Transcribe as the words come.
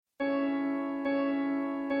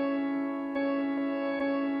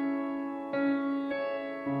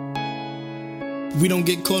We don't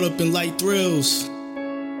get caught up in light thrills.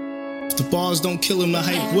 If the bars don't kill him, the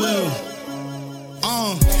hype will.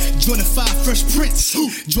 Jordan 5 Fresh Prince,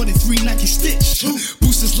 Jordan 3 Nike Stitch.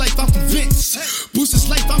 Boost his life, I'm convinced. Boost his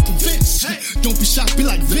life, I'm convinced. Don't be shocked, be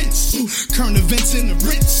like Vince. Current events in the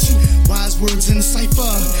rinse. Wise words in the cipher,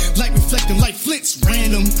 light reflecting like flints.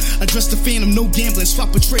 Random, address the phantom, no gambling.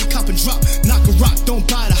 Swap a trade, cop and drop. Knock a rock, don't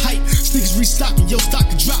buy the hype. Sneakers restocking, yo, stock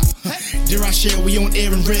a drop. Dare I share, we on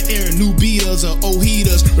air and red air. New beaters or old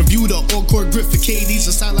heaters. Review the all-core grip for KDs.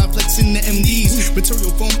 A sideline flex in the MDs.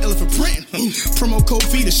 Material foam, elephant print. Promo code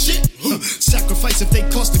feed a shit. Sacrifice if they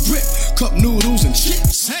cost the grip. Cup noodles and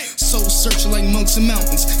chips. Soul searching like monks and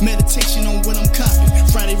mountains. Meditation on what I'm copying.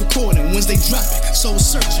 Friday recording, Wednesday dropping. Soul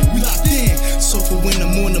searching, we locked in. So for when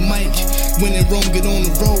I'm on the mic, when in Rome, get on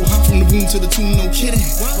the road. From the room to the tomb, no kidding.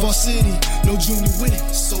 Boss City, no junior with it.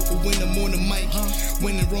 So for when I'm on the mic,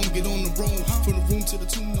 when in Rome, get on the road. From the room to the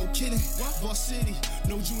tomb, no kidding. Boss City,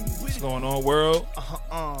 no junior with it. What's going on, world?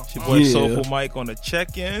 It's your boy Soulful Mike on the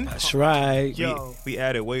check-in. That's right. We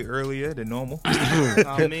added way earlier than normal.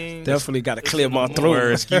 I mean, definitely got to clear my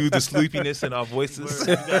throat. Excuse the sleepiness in our voices.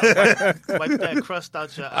 You gotta wipe that crust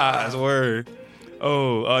out your eyes. Word.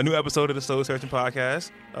 A new episode of the Soul Searching Podcast.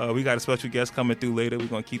 We got a special guest coming through later. We're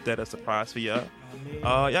going to keep that a surprise for y'all.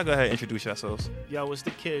 Y'all go ahead and introduce yourselves. Yo, it's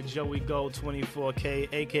the kid, Joey Gold 24K,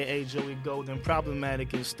 a.k.a. Joey Golden,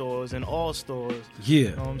 problematic in stores, in all stores. Yeah.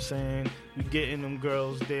 You know what I'm saying? We getting them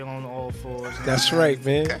girls, they on all fours. That's right,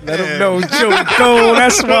 man. Let them know Joey Gold.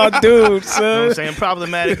 That's my dude, son. You know what I'm saying?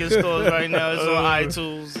 Problematic in stores right now. It's on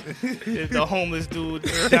iTunes. If the homeless dude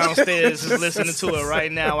downstairs is listening to it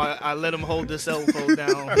right now, I let him hold the cell phone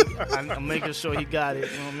down. I'm making sure he got it.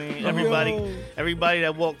 You know what I mean? Everybody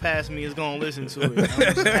that walked past me is going to listen to it.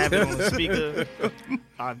 I'm just have it on the speaker.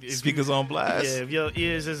 Speakers on blast. Yeah, if your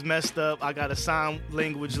ears is messed up, I got a sign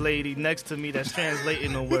language lady next to me that's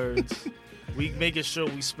translating the words. We making sure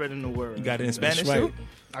we spreading the word. You got it in Spanish right. too?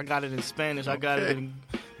 I got it in Spanish. I got it in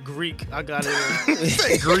Greek. I got it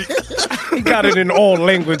in Greek. He got it in all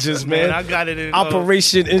languages, man. I got it in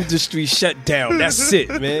Operation Industry Shutdown. That's it,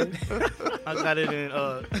 man. I got it in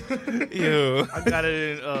I got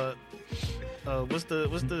it in what's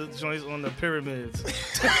the joints on the pyramids?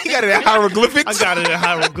 You got it in hieroglyphics? I got it in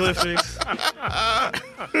hieroglyphics.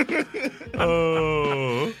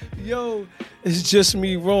 Yo, it's just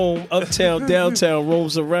me, Rome. Uptown, downtown,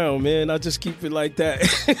 roams around, man. I just keep it like that.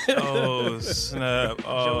 Oh, snap.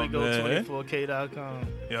 Oh, JoeyGo24K.com.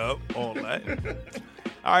 Yup, all that.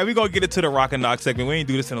 All right, we're going to get into the Rock and Knock segment. We ain't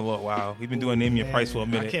do this in a little while. We've been doing Name Your Price for a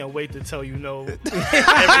minute. I can't wait to tell you no.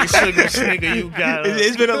 Every single nigga you got.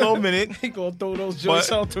 It's been a little minute. He going to throw those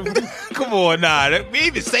joints out to me. Come on, nah. We ain't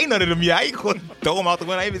even say none of them yet. I ain't going to throw them out the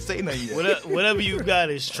window. I ain't even say nothing yet. Whatever you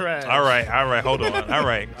got is trash. All right. Hold on. All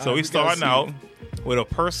right. So we starting out with a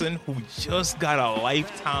person who just got a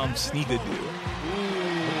lifetime sneaker deal.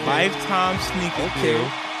 Lifetime sneaker deal.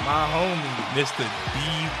 My homie. Mr.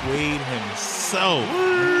 D-Wade himself.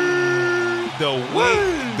 The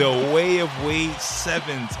Way of Wade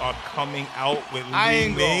 7s are coming out with I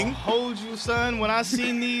ain't Ling. gonna hold you, son. When I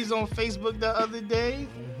seen these on Facebook the other day,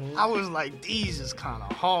 I was like, these is kind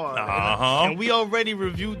of hard. And we already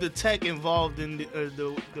reviewed the tech involved in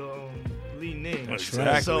the Li Ning.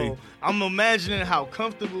 Exactly. So I'm imagining how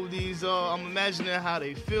comfortable these are. I'm imagining how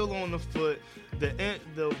they feel on the foot.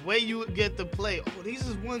 The way you get to play. Oh, these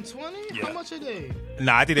is 120? Yeah. How much are they?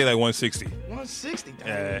 Nah, I think they're like 160. 160? That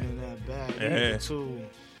Yeah. ain't that bad. Yeah. Too.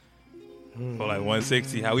 For like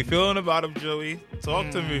 160. How we feeling about them, Joey? Talk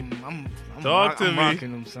to me. I'm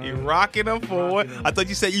rocking them, son. You rocking them for what? I thought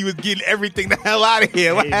you said you was getting everything the hell out of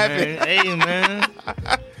here. What happened? Hey, man.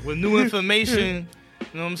 With new information,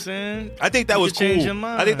 you know what I'm saying? I think that was cool. Change your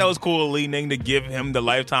mind. I think that was cool of Li Ning to give him the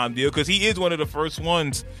lifetime deal because he is one of the first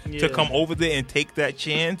ones to come over there and take that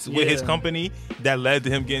chance with his company that led to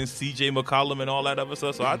him getting CJ McCollum and all that other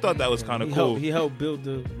stuff. So I thought that was kind of cool. He helped build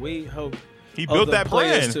the way. He built that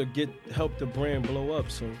brand to help the brand blow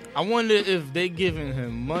up. So I wonder if they giving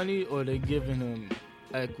him money or they giving him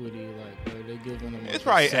equity, like, or they giving him. It's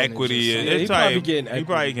probably equity. Yeah, he probably getting equity. He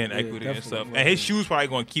probably getting equity and stuff. And his shoes probably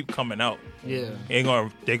going to keep coming out. Yeah,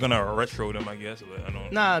 they're gonna retro them, I guess. But I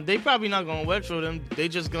don't. Nah, they probably not gonna retro them. They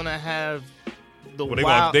just gonna have the.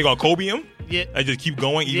 Well, they gonna Kobe him. Yeah, and just keep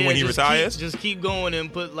going even when he retires. Just keep going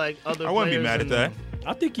and put like other. I wouldn't be mad at that.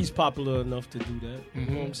 I think he's popular enough to do that. You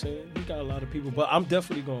know what I'm saying? He got a lot of people, but I'm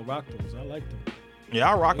definitely gonna rock those. I like them. Yeah,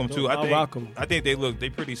 I rock them too. I rock them. I think they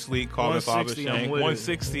pretty sleek. Carbon fiber shank.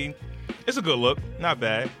 160. It's a good look. Not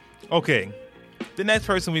bad. Okay. The next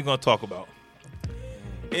person we're going to talk about.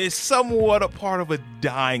 is somewhat a part of a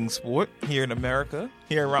dying sport here in America,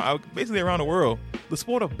 basically around the world. The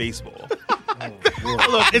sport of baseball.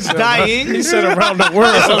 Look, it's dying. He said around the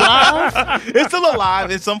world. It's alive. It's still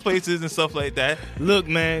alive in some places and stuff like that. Look,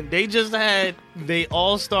 man, they just had the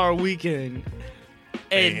All-Star weekend,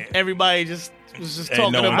 and everybody was just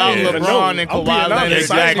talking no one about cared. LeBron and I'm being Kawhi honest, Leonard.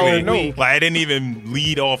 Exactly. I didn't know. Like, I didn't even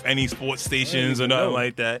lead off any sports stations or nothing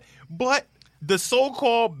like that. But the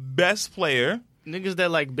so-called best player. Niggas that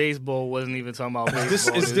like baseball wasn't even talking about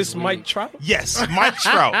baseball. Is this week. Mike Trout? Yes, Mike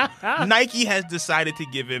Trout. Nike has decided to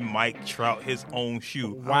give him Mike Trout his own shoe.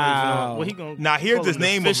 Wow. What he gonna Now, here's call the them,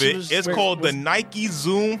 name the of it. Fishers? It's called the Nike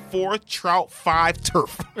Zoom 4 Trout 5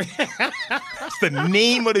 Turf. That's the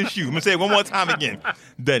name of the shoe. I'm going to say it one more time again.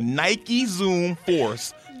 The Nike Zoom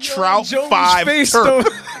Force Trout Joey's 5 face, Turf.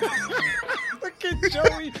 Look at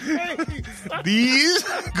Joey's face. These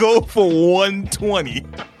go for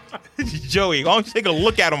 $120. Joey, why don't you take a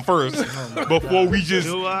look at them first before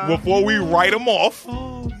we write them off?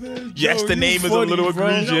 Yes, Joe, the you name is a funny, little bro.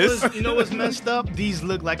 egregious. You know what's messed up? These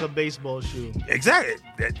look like a baseball shoe. Exactly.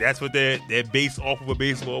 That's what they're based off of a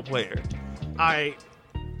baseball player. All right,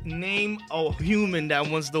 name a human that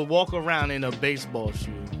wants to walk around in a baseball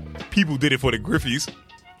shoe. People did it for the Griffies.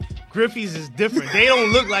 Griffey's is different. They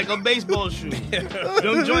don't look like a baseball shoe.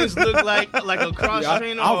 Them joints look like a cross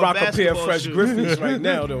trainer I'll or rock a a pair of basketball fresh shoe. Griffies right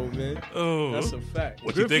now, though, man. Oh, That's a fact.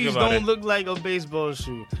 what you think Griffey's about don't it? look like a baseball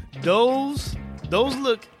shoe. Those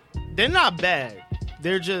look. They're not bad.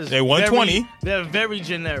 They're just. They're 120. They're very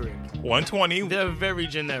generic. 120. They're very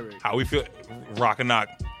generic. How we feel? Rock and knock.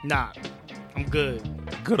 Nah, I'm good.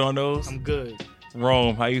 Good on those. I'm good.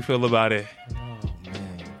 Rome, how you feel about it? Oh,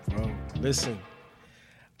 man, bro. Listen.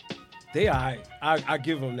 They all right. I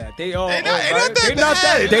give them that. They all They're not right. that They not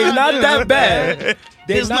bad. that. They not that bad. They're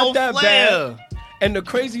There's not no that flair. bad. And the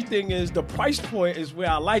crazy thing is, the price point is where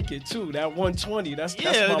I like it too. That 120. That's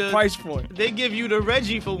Yeah, my price point. They give you the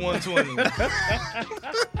Reggie for 120.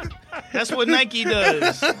 That's what Nike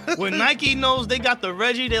does. When Nike knows they got the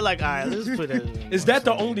Reggie, they're like, all right, let's put that in. Is that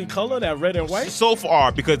the only color, that red and white? So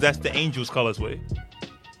far, because that's the Angels colors way.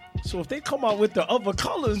 So if they come out with the other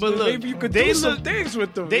colors, But then look, maybe you could they do some look- things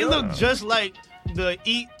with them. They yeah. look just like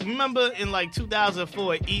remember in like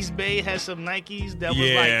 2004, East Bay had some Nikes that was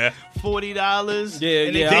Yeah. like $40. Yeah,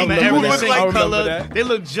 and they yeah, came I in remember every that. single I remember color. that. They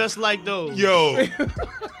look just like those. Yo.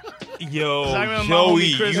 I Yo, remember my Joey,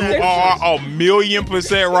 homie Chris you had are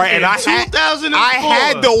 1,000,000% right. And In I had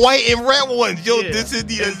 2004. the white and red ones. Yo, Yeah. this is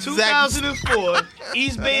the In exact 2004,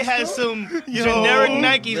 East Bay had some generic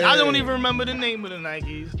Nikes. I man. don't even remember the name of the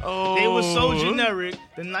Nikes. Oh. They were so generic.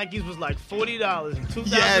 The Nikes was like $40 in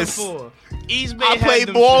 2004. East Bay I had played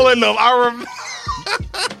them ball shit. in them. I remember.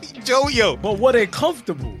 Joey, yo. But were they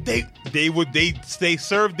comfortable? They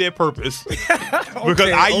served their purpose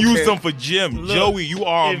because I used them for gym. Look, Joey, you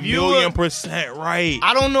are if you 1,000,000% right.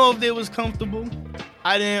 I don't know if they was comfortable.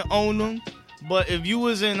 I didn't own them. But if you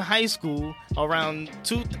was in high school around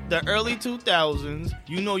the early 2000s,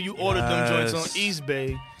 you know you ordered them joints on East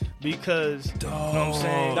Bay because, you know what I'm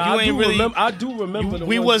saying? Nah, You ain't really, I do remember the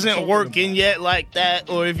we ones wasn't you're talking working yet like that.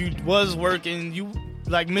 Or if you was working, you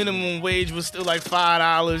like minimum wage was still like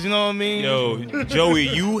 $5. You know what I mean? Yo, Joey,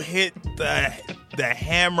 you hit the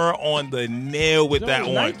hammer on the nail with about. that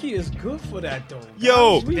Yo, one. Nike is good for that though.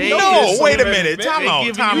 Yo, Guys, we they- know no, this wait a already, minute. man. Time They out.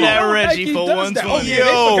 give Time you that out. Reggie Nike for does that. 120. Oh yeah, Yo.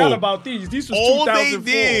 they forgot about these. These was All 2004.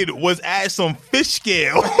 they did was add some fish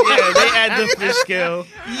scale. Yeah, they add the fish scale.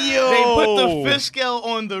 Yo, They put the fish scale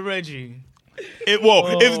on the Reggie.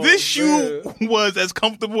 If this shoe man. was as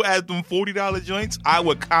comfortable as them $40 joints, I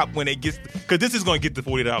would cop when it gets, because this is gonna get to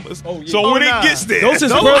 $40. Oh, yeah. So when Oh, nah. it gets there, Those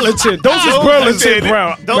is Burlington. Those is Burlington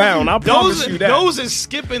brown. I promise you that. Those is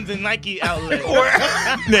skipping the Nike outlet.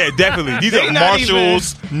 yeah, definitely. These They are not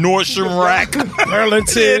Marshalls, Nordstrom Rack.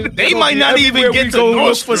 Burlington. They Gonna might be not everywhere even get we to go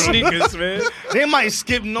look for Nordstrom. sneakers, man. They might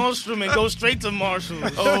skip Nordstrom and go straight to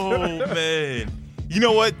Marshalls. Oh man. You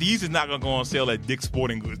know what? These is not gonna go on sale at Dick's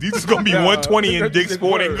Sporting Goods. These is gonna be Nah, 120 in that's Dick's the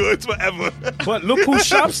Sporting word. Goods forever. But look who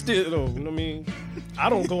shops there, though. You know what I mean? I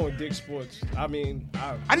don't go in Dick's Sports. I mean,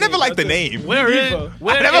 I never liked the name. Where is neither.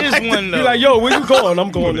 where never is liked one Be though? like, yo, where you going?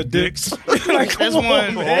 I'm going to to Dick's. like, come There's on,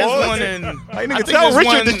 one. man. There's one in. I I nigga think tell there's Richard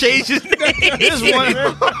one- to change his name. There's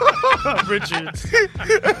one. Richards.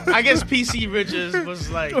 I guess PC Richards was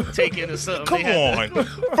like taking or something. Come They had on.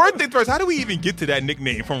 First thing first, how do we even get to that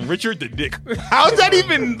nickname from Richard to Dick? How's that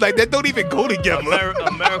even, like, that don't even go together?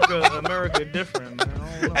 America different, man.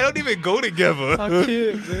 I don't I don't even go together. I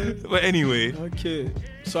can't, man. But anyway. I can't.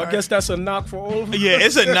 So I guess that's a knock for all of us. Yeah,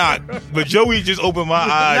 it's a knock. But Joey just opened my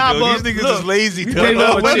eyes. Nah, Yo. but These niggas look, is lazy. gave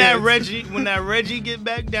up a when chance. that Reggie get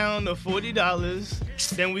back down to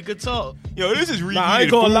 $40, then we could talk. Yo, this is reheated Nah, I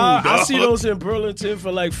ain't gonna food, lie. I dog. see those in Burlington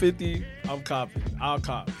for like 50. I'm copping. I'll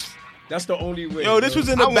cop. That's the only way. Yo, this was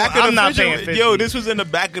in the back of I'm the not paying refrigerator. 50. Yo, this was in the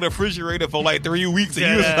back of the refrigerator for like 3 weeks, and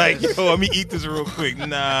you was Yes. like, "Yo, let me eat this real quick." That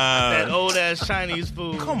Nah, old ass Chinese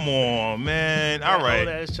food. come on, man. That All right, old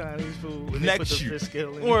ass Chinese food. When they put next the shoe. fish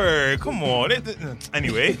scale in. Word, come on.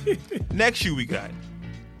 Anyway, next shoe we got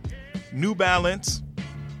New Balance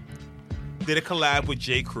did a collab with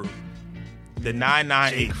J. Crew, the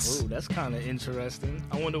 998s. Ooh, that's kind of interesting.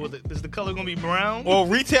 I wonder is the color gonna be brown? Well,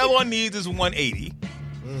 retail on these is 180.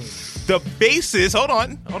 The basis, hold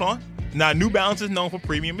on. Now, New Balance is known for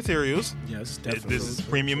premium materials. Yes, definitely. This is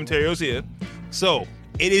premium materials here. So,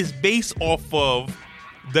 it is based off of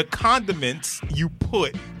the condiments you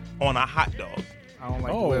put on a hot dog. I don't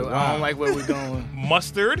like Oh, where wow. I don't like where we're going.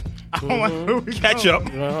 Mustard, I don't like where we're ketchup,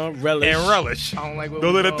 going. Relish. and relish. I don't like where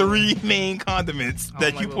Those we're are the going. 3 main condiments I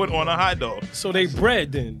that don't you like put what on we're a hot dog. So they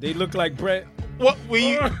bread then. They look like bread. What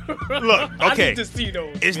we look, I okay. need to see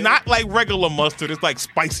those. It's man. not like regular mustard. It's like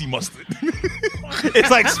spicy mustard. It's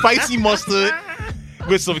like spicy mustard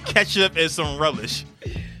with some ketchup and some relish.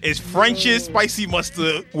 It's French's spicy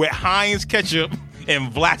mustard with Heinz ketchup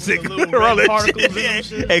and Vlasic With the little red relish. particles in them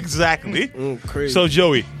shit. Exactly. Crazy. So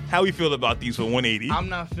Joey, how we feel about these for 180? I'm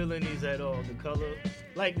not feeling these at all. The color,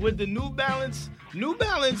 like with the New Balance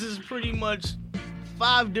is pretty much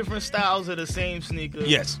 5 different styles of the same sneaker.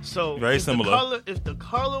 Yes. So Very if similar. If the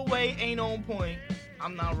colorway ain't on point,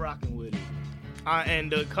 I'm not rocking with it.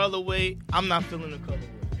 And the colorway, I'm not feeling the colorway.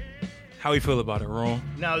 How we feel about it, Ron?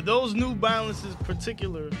 Now those New Balances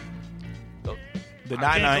particular, The I can't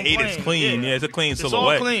 998 is complain. clean. Yeah, it's a clean it's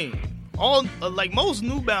silhouette. all clean. All like most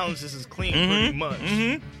New Balances is clean pretty much.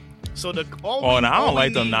 Mm-hmm. So the Oh, and I don't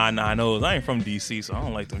like them 990s. I ain't from DC, so I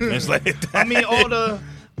don't like them things like that. I mean all the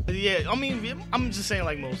I'm just saying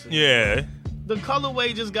like most of it. Yeah. The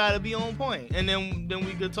colorway just gotta be on point, and then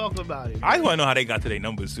we could talk about it. I just want to know how they got to their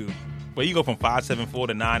numbers too. But you go from 574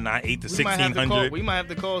 to 998 to We might have to 1600. we might have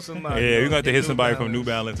to call somebody. Yeah, we're gonna have to in hit New somebody from New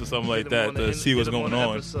Balance. Balance or something like Get 'em that on to the- see what's get 'em going the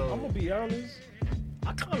on. episode. I'm gonna be honest.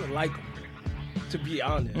 I kind of like them. To be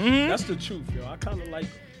honest, Mhm. that's the truth, yo. I kind of like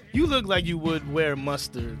them. You look like you would wear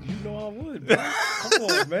mustard. You know I would. Man. Come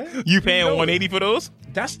on, man. You paying know 180 for those?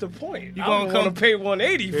 That's the point. You I gonna don't come- want to pay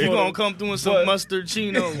 180 for You them. gonna come through in some But- mustard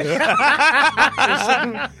chinos?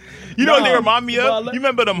 You know what they Nah, remind me well, of? let- You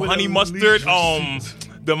remember them with honey a mustard, leisure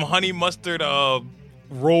them honey mustard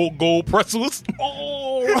rolled gold pretzels?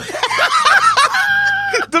 Oh,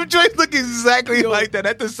 Them joints look exactly Yo, like that.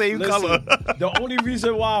 At the same color. listen, the only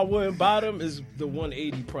reason why I wouldn't buy them is the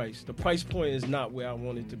 180 price. The price point is not where I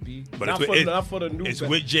want it to be. But not, it's for, with, not for the new. it's ba-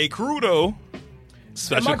 with J. Crew though.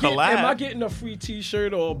 Special collab. Am I getting a free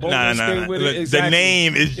T-shirt or a bonus Nah. thing with Look, it? Exactly. The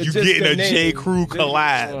name is It's you just getting the a J. name. Crew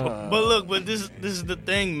collab. But look, this is the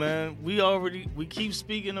thing, man. We keep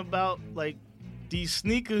speaking about like these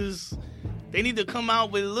sneakers. They need to come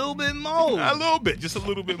out with a little bit more. A little bit, just a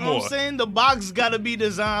little bit You know more. what I'm saying? The box got to be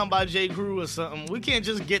designed by J. Crew or something. We can't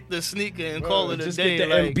just get the sneaker and call it a just day. get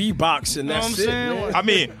the like, MB box and You know that's what I'm it. saying? Man. I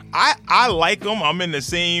mean, I like them. I'm in the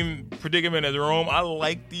same predicament as Rome. I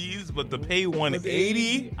like these, but to pay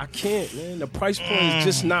 180 I can't, man. The price point is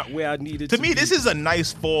just not where I need it to to me, be. this is a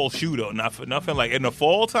nice fall shoe though. Not for nothing. Like in the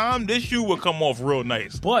fall time, this shoe would come off real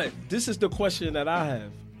nice. But this is the question that I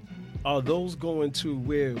have. Are those going to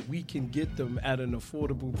where we can get them at an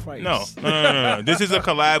affordable price? No. This is a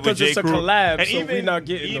collab with 'Cause J. it's a Crew. collab, and so even, we not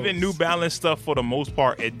getting even those. New Balance stuff for the most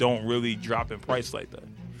part, it don't really drop in price like that.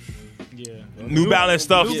 yeah. New Balance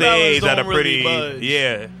stuff New stays Balance at a don't really pretty budge.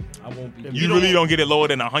 yeah. I won't be. If You really don't get it lower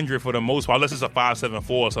than 100 for the most part, unless it's a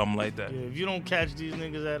 574 or something like that. Yeah, if you don't catch these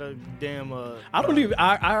niggas at a damn I don't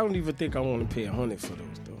even think I want to pay 100 for those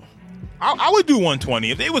though. I would do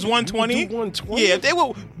 120 if they was 120. You would do 120? Yeah, if they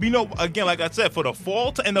were, again, like I said, for the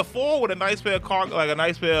fall, in the fall with a nice pair of like a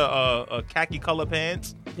nice pair of khaki color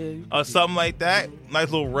pants Yeah, or something like that.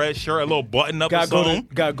 Nice little red shirt, a little button up or something.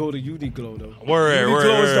 gotta go to Uniqlo though. Word,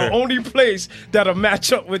 Uniqlo is word. the only place that'll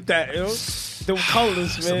match up with that. You know? Them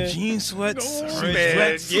colors, man. Some jean sweats. Oh, orange man.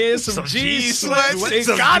 sweats, Yeah, some jean sweats. They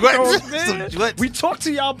some got sweats, those, man. some sweats. We talked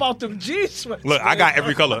to y'all about them jean sweats. Look, I man. got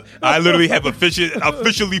every color. I literally have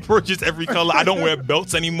officially purchased every color. I don't wear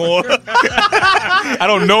belts anymore. I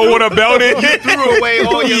don't know what a belt is. You threw away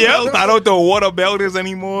all your belts. I don't know what a belt is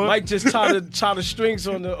anymore. Mike just tie the strings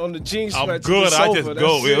on the jean I'm sweats. good. It's I over. just That's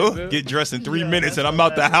go, it, yo. man. Get dressed in 3 minutes and I'm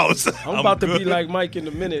out the house. I'm about to be good. like Mike in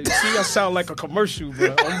a minute. See, I sound like a commercial,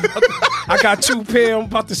 bro. I got 2 pair. I'm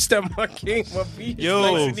about to step my game up. Nice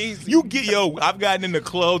Yo, and easy. I've gotten in the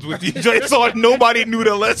clubs with these joints on. Nobody knew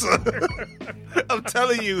the lesson. I'm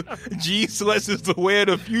telling you, jean sweats is the way of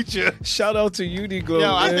the future. Shout out to Uniqlo.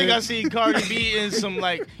 Yo, I man. think I seen Cardi B in some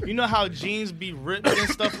like, you know how jeans be ripped and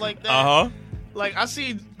stuff like that. Like I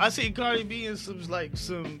see Cardi B in some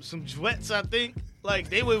Jouettes, I think. Like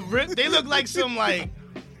they would rip. They look like some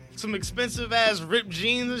expensive ass ripped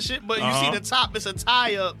jeans and shit. But you see the top, it's a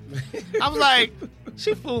tie up. I was like,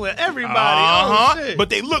 she fooling everybody. Oh shit. But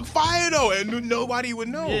they look fire though, and nobody would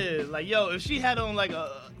know. Yeah, like yo, if she had on like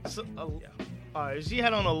if she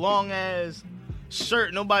had on a long ass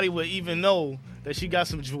shirt, nobody would even know that she got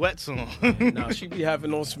some Jouettes on. Nah, she be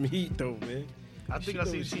having on some heat though, man. I think I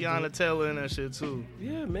see Tiana Taylor in that shit too.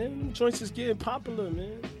 Yeah, man, them joints is getting popular,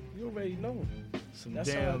 man. You already know.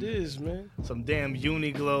 That's how it is, man. Some damn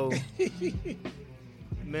Uniqlo.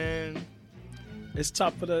 Man. It's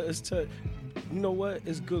top of the. You know what?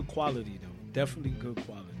 It's good quality though. Definitely good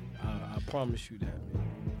quality. I promise you that, man.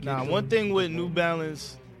 Nah, one thing with New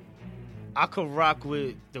Balance, I could rock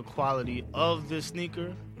with the quality of the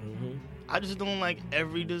sneaker. Mm-hmm. I just don't like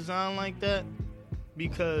every design like that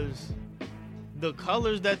because the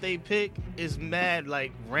colors that they pick is mad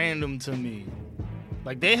like random to me.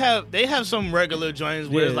 Like they have some regular joints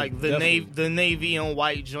where it's like the navy and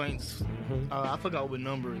white joints. Mm-hmm. I forgot what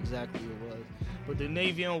number exactly it was, but the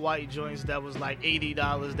navy and white joints that was like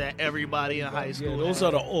 $80 that everybody in high school. Yeah, those had.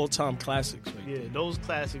 are the all-time classics. Right? Yeah, those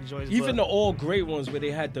classic joints. Even the all gray ones where they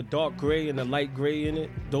had the dark gray and the light gray in it,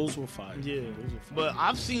 those were fire. Yeah, those were fire. but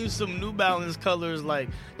I've seen some New Balance colors like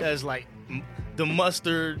that's like the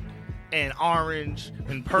mustard and orange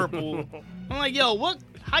and purple. I'm like, yo, what?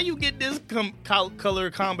 How you get this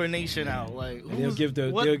color combination out? Like, they'll give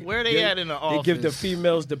where they at in the office? They give the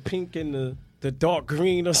females the pink and the dark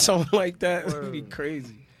green or something like that. It'd be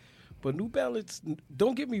crazy. But New Balance,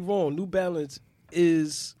 don't get me wrong, New Balance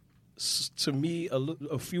is, to me,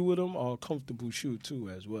 a few of them are a comfortable shoe too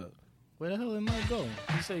as well. Where the hell am I going?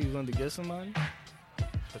 You say you wanted to get somebody?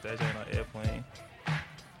 Put that joint on airplane.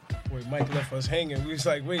 Wait, Mike left us hanging. We was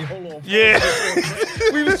like, wait, hold on. Yeah.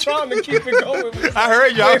 We was trying to keep it going. I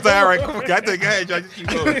heard you. I was like, all right, quick. I think, hey, y'all just keep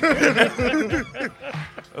going.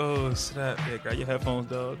 Oh, snap. Yeah, grab your headphones,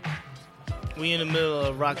 dog. We in the middle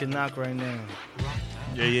of Rock and Knock right now.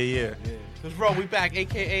 Yeah. Cause bro, we back,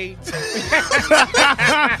 aka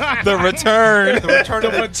The return. the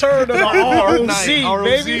return of the ROC,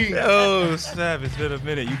 baby. Oh, snap. It's been a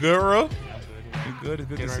minute. You good, bro? You good? It's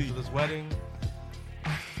good Getting to ready see for you. this wedding.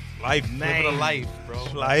 Life. Living a life, bro.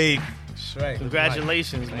 Life. That's right.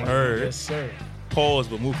 Congratulations, man. Heard. Yes, sir. Pause,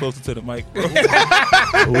 but move closer to the mic, bro.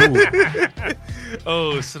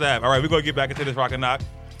 Oh, snap. All right, we're going to get back into this Rock and Knock.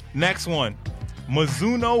 Next one.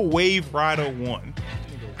 Mizuno Wave Rider 1.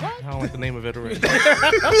 I don't like the name of it already.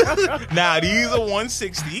 Now, these are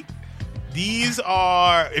 160. These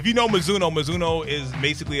are, if you know Mizuno is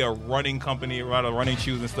basically a running company, a lot of running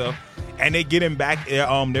shoes and stuff. And they're getting back, they're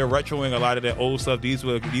retroing a lot of their old stuff. These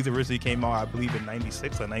originally came out, I believe, in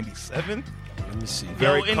 96 or 97. Let me see.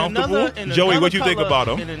 Very comfortable. Joey, what you think about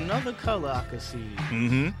them? In another color, I could see.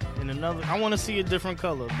 Mm-hmm. In another, I want to see a different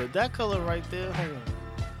color, but that color right there, hold on.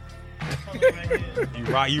 That color right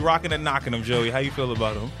here. You rocking and knocking them, Joey. How you feel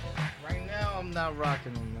about them? Right now, I'm not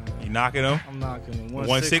rocking them. You knocking them? I'm knocking them.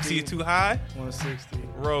 160 is too high? 160.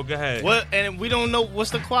 Bro, go ahead. What? And we don't know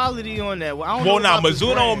what's the quality on that. I don't Well, know now about this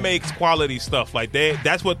Mizuno brand. makes quality stuff. Like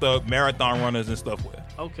that's what the marathon runners and stuff wear.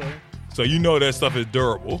 Okay. So you know that stuff is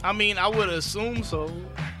durable. I mean, I would assume so.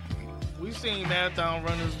 We've seen marathon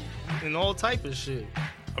runners in all type of shit.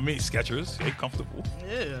 I mean, Skechers, they comfortable.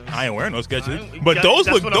 Yeah. I ain't wearing no Skechers, I ain't- but those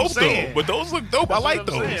that's look what I'm dope though. saying. But those look dope. That's I like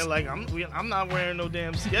what I'm those. saying. Like I'm not wearing no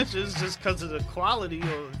damn Skechers just because of the quality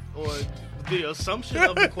or the assumption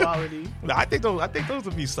of the quality. Nah, I think those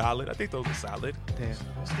would be solid. I think those are solid. Damn.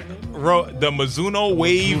 The Mizuno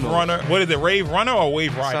Wave Runner. What is it? Wave Runner or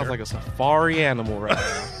Wave Rider? Sounds like a safari animal right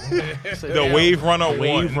now. the Wave Runner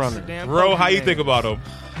Wave 1. Runner. Damn Bro, how you Pokemon. think about them?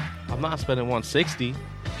 I'm not spending 160,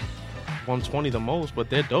 120 the most, but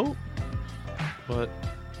they're dope. But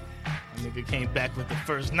Nigga came back with the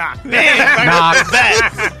first knock. Bam! Knock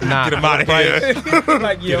back. Nah, Get him out of here.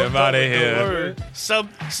 Like, Get him out of here.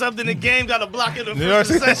 Subbed in the game, got a block in the You know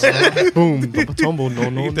what I'm first session. Boom. Double tumble. No.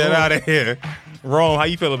 Get that out of here. Rome, how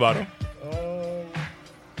you feel about him?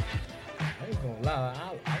 I ain't gonna lie,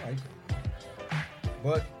 I like it.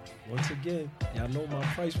 But once again, y'all know my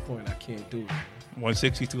price point. I can't do it.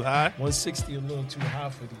 160 too high? 160 a little too high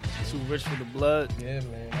for these. Too rich for the blood. Yeah,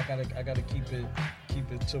 man. I gotta keep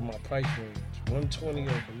it to my price range. 120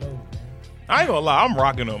 or below. I ain't gonna lie, I'm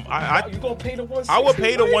rocking them. You gonna pay the 160? I would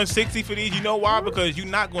pay the right? 160 for these. You know why? Because you're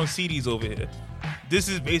not gonna see these over here. This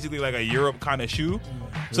is basically like a Europe kind of shoe.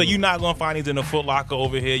 So you're not gonna find these in a Foot Locker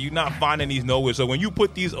over here. You're not finding these nowhere. So when you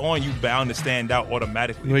put these on, you bound to stand out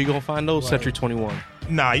automatically. Where you gonna find those? Century 21.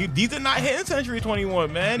 Nah, these are not hitting Century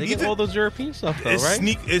 21, man. They These get are, all those European stuff though, it's,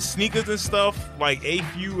 right? it's sneakers and stuff like A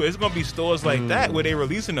Few. It's gonna be stores like that where they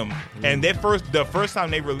releasing them. And the first time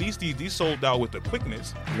they released these sold out with the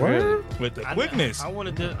quickness. Word? With the quickness. I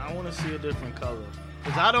want to see a different color.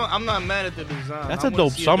 Cause I'm not mad at the design. That's I a wanna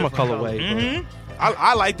dope see summer different colorway. color. Mm-hmm.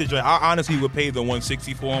 I like the joint. I honestly would pay the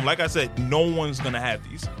 160 for them. Like I said, no one's gonna have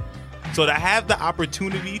these. So to have the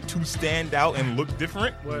opportunity to stand out and look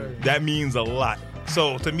different, Word. that means a lot.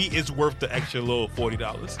 So to me, it's worth the extra little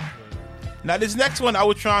 $40. Now this next one, I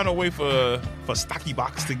was trying to wait for Stocky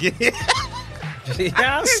Box to get it.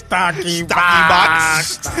 Yeah, stocky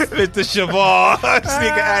Box, Mr. Shavar,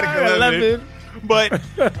 Sneaker Addict 11. But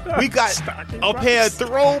we got a pair of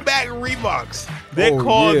throwback Reeboks. They're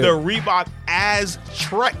called the Reebok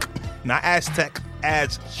Aztrek, not Aztec,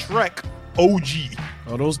 Aztrek OG.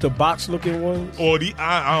 Are those the box looking ones? Or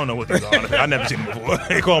I don't know what these are. Honestly. I never seen them before.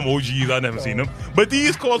 They call them OGs. I never seen them. But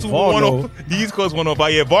these cost These cost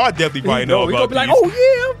 105. Yeah, Var definitely probably know We about gonna be these. like,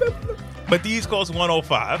 oh yeah. But these cost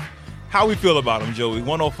 105. How we feel about them, Joey?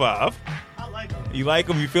 105. I like them. You like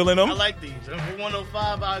them? You feeling them? I like these. And for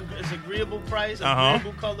 105, it's agreeable price, Uh-huh.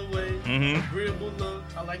 agreeable colorway, Mhm. agreeable look.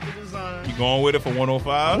 I like the design. You going with it for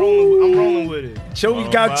 105? I'm rolling with it. Joey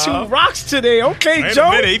got 2 rocks today. Okay, Wait a Joe.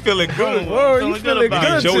 minute, he feeling good. Word, you Feeling good feeling about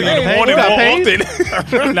good it. Joey today. in the morning boy. more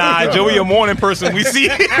often. Nah, Joey a morning person. We see.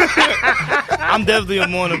 I'm definitely a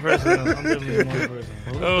morning person.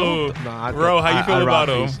 Oh, Nah, bro, how you feel about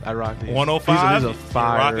them? I rock these. 105? These are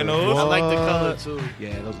fire. Rocking those? I like the What? color too.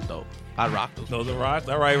 Yeah, those are dope. I rock those. Those are rocks.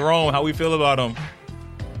 All right, Rome, how we feel about them?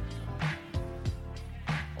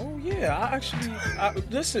 Oh yeah,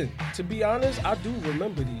 listen. To be honest, I do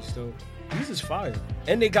remember these though. These is fire,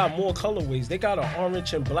 and they got more colorways. They got an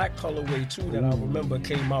orange and black colorway too that I remember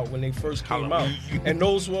came out when they first came Halloween. out, and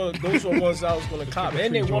those were ones I was gonna cop.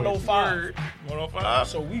 And they 105, 105.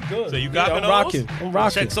 so we good. So you yeah, got I'm those? rocking. I'm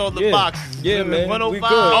rocking. Checks all the Yeah. boxes. Yeah, man. 105, We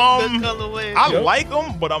good. good colorway. I Yep. like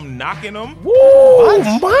them, but I'm knocking them. Woo,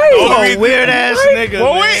 Only my reason- Weird ass nigga.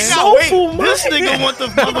 Well, man. wait, soulful This Mike. nigga want the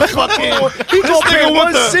motherfucking. He gonna pay nigga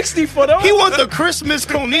want the- 160 for those. He want the Christmas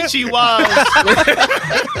Konichiwas,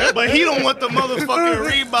 but he don't want the motherfucking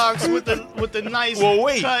Reeboks with the nice Well,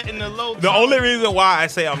 wait. cut and the low. The only reason why I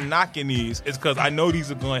say I'm knocking these is because I know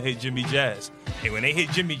these are going to hit Jimmy Jazz. And when they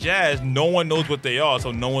hit Jimmy Jazz, no one knows what they are,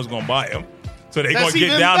 so no one's going to buy them. So they're That's going to get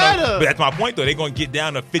even down better. to, but that's my point though, they're going to get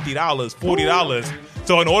down to $50, $40.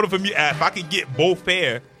 So in order for me, if I could get both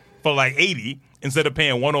pair for like 80 instead of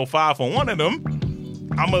paying 105 for one of them,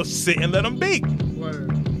 I'm going to sit and let them bake.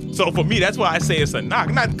 So for me, that's why I say it's a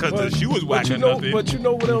knock. Not because the shoe is whack But or you know, nothing. but you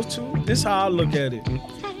know what else too? This how I look at it.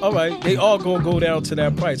 All right, they all gonna go down to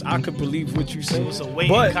that price. I could believe what you say, it's a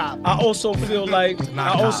waiting but cop. I also feel like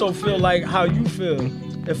how you feel.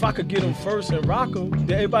 If I could get them first and rock them,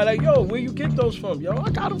 then everybody like, yo, where you get those from? Yo,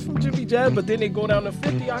 I got them from Jimmy Jazz, but then they go down to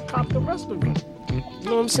 50. I cop the rest of them. You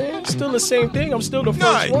know what I'm saying? Still the same thing. I'm still the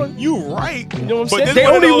first Nah, one. you right. You know what I'm But saying? this They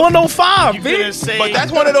one of only those- 105, You bitch. could've saved- But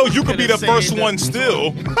that's one of those you could be the could've first saved one the-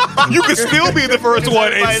 still. You could still be the first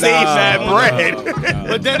one and save that bread.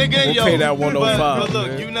 But then again, We'll yo, pay that 105, But look,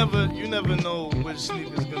 man. you never know which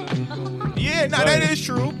sneaker's gonna be going. Yeah, nah, that is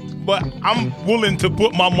true. But I'm willing to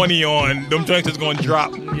put my money on them joints that's going to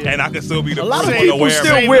drop, and I can still be the A lot first of one to people wear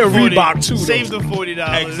still them. wear the 40 Reebok too. Save though. the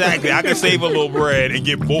 $40. Exactly. I can save a little bread and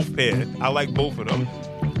get both pairs. I like both of them.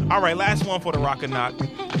 All right, last one for the Rock and Knock.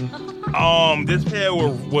 This pair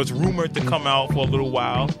was rumored to come out for a little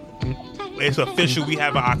while. It's official. We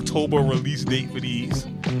have an October release date for these.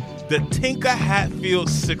 The Tinker Hatfield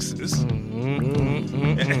 6s.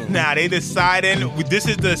 Now they deciding this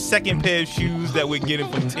is the second pair of shoes that we're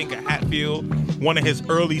getting from Tinker Hatfield. One of his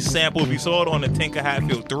early samples. We saw it on the Tinker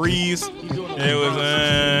Hatfield 3s. It was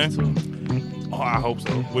I hope so.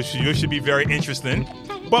 Which should be very interesting.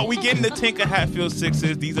 But we getting the Tinker Hatfield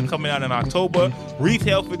 6s. These are coming out in October.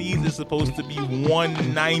 Retail for these is supposed to be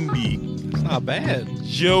 $190. It's not bad.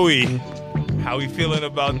 Joey, how we feeling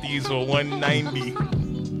about these for $190?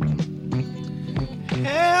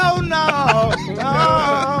 Hell no. No.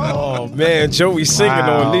 Oh man, Joey singing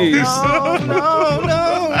Wow. on these.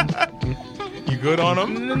 No. You good on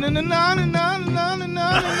them? No.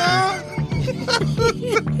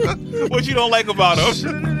 What you don't like about them?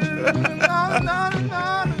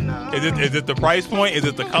 Is it the price point? Is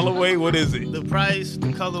it the colorway? What is it? The price, the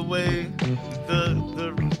colorway, the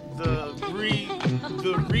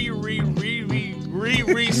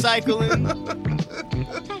recycling,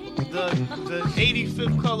 the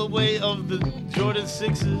 85th colorway of the Jordan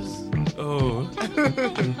 6s. Oh,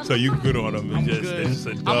 so you good on them? I'm It's good. just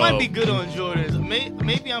a I might be dub. good on Jordans. Maybe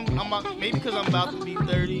maybe because I'm about to be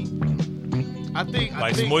 30. I think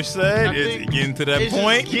Like Smush said, I it's think getting to that it's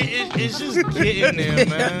point. It's just getting there,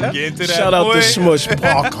 man. Getting to that Shout out to point. Smush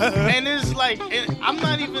Parker. And it's like, and I'm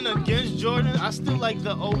not even against Jordan. I still like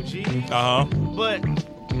the OG, but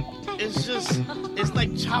it's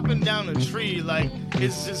like chopping down a tree. Like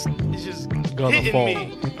it's just Gonna hitting fall.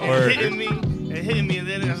 me and Word. hitting me and hitting me, and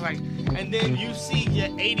then it's like, and then you see your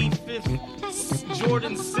 85th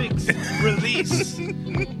Jordan 6 release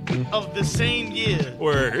of the same year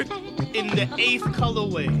Word. in the 8th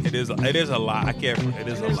colorway. It is a lot. I can't. It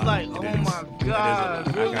is And a it's lot. like, It oh is. my It is a God, lot.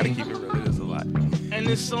 I gotta really? keep it real. It is a lot. And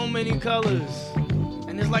there's so many colors,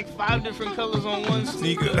 and there's like 5 different colors on one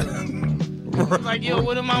sneaker. It's like, yo,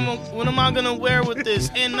 what am I gonna wear with this?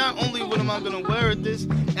 And not only what am I gonna wear with this,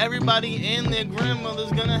 everybody and their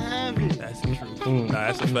grandmother's gonna have it. That's the truth. Nah,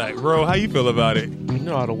 that's a fact. Bro, how you feel about it? You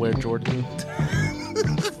know how to wear Jordan.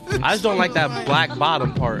 I just don't like that black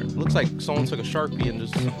bottom part. It looks like someone took a Sharpie and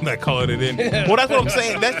just... That colored it in. Well, that's what I'm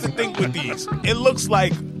saying. That's the thing with these. It looks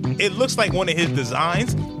like one of his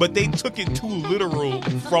designs, but they took it too literal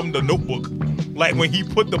from the Notebook. Like when he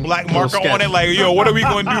put the black marker sketch. on it, like, yo, what are we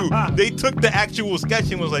gonna do? They took the actual sketch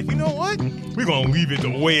and was like, you know what? We're gonna leave it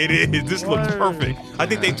the way it is. This looks Word. perfect. I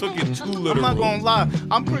think they took it too literal. I'm not gonna lie.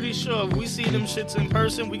 I'm pretty sure if we see them shits in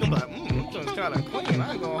person, we gonna be like, them joints kind of clean.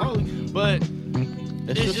 I ain't gonna hold it. But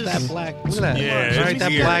It's It's just just- that black. Look at that. Yeah, Right, it's that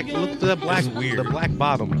weird. black. Look at that black. It's weird. The black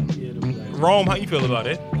bottom. yeah, the black. Rome, how you feel about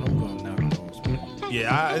it? I'm gonna knock those, man.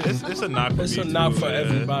 Yeah, it's a knock for It's me a knock too, for yeah.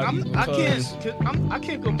 everybody. I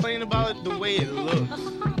can't complain about it the way it looks.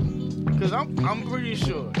 Cause I'm pretty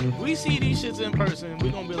sure if we see these shits in person,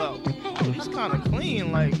 we gonna be like, oh, these kind of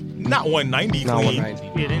clean. Like, Not 190 Not clean.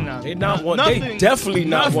 190. yeah, they're not. They not one- they definitely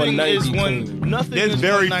not nothing 190 is clean. Nothing There's is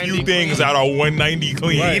very 190 few things clean. that are 190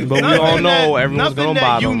 clean. Right, But we Nothing all know that- everyone's nothing gonna that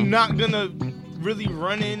buy you them. not gonna really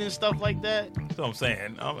run in and stuff like that. That's what I'm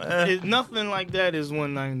saying. Nothing like that is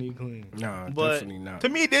 190 clean. Nah, But- definitely not. To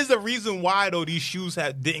me, there's a reason why though these shoes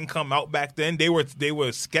didn't come out back then. They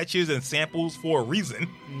were sketches and samples for a reason.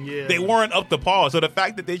 Yeah, They weren't up to par. So the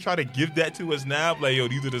fact that they try to give that to us now, like yo,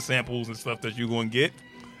 these are the samples and stuff that you're gonna get.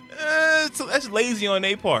 That's lazy on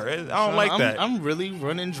their part. I don't like that. I'm really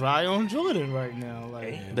running dry on Jordan right now.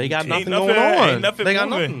 Like, They got Ain't nothing going on. ain't nothing They got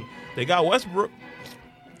moving. nothing. They got Westbrook.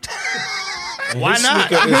 And Why his not?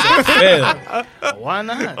 sneaker is a fail. why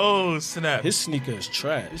not? Oh snap! His sneaker is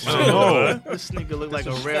trash. Oh. This nigga look like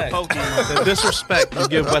a rare Disrespect. Pokemon. The disrespect you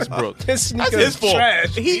give Westbrook. His sneaker That's his is fault.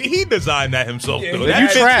 trash. He designed that himself Yeah, though. he That You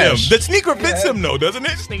fits trash. him. The sneaker fits him though, doesn't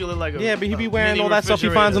it? This nigga look like a Yeah, but he be a wearing mini all that stuff he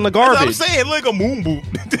finds in the That's what I'm garbage. saying. Look a moon boot.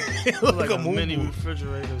 Look Look like a moon mini boot.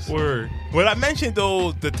 refrigerator. Word. Well, I mentioned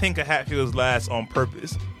though the Tinker Hatfields last on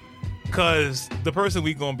purpose, cause the person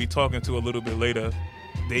we gonna be talking to a little bit later,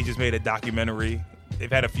 they just made a documentary.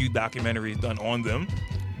 They've had a few documentaries done on them,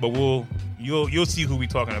 but you'll see who we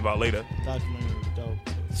talking about later. Documentary was dope.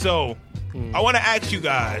 So, I want to ask you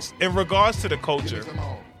guys in regards to the culture,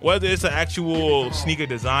 whether it's an actual sneaker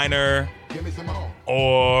designer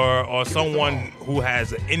or someone who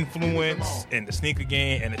has an influence in the sneaker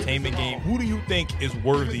game, entertainment game, who do you think is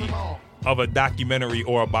worthy of a documentary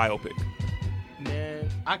or a biopic? Man,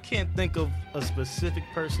 I can't think of a specific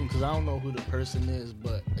person because I don't know who the person is,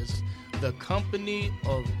 but it's the company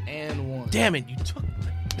of And One. Damn it, you took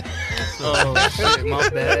Oh shit, my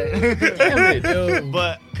bad. Damn it, yo.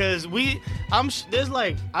 But cause there's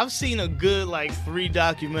like I've seen a good like 3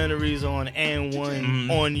 documentaries on And One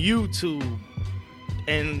on YouTube,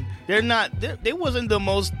 and they wasn't the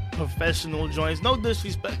most professional joints. No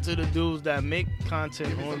disrespect to the dudes that make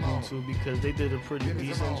content on YouTube because they did a pretty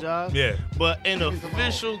decent job. Yeah. But an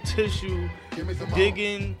official tissue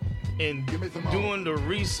digging and doing the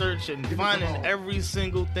research and finding every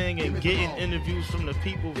single thing and getting interviews from the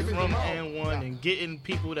people from And One and getting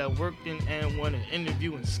people that worked in And One and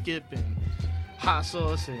interviewing Skip and hot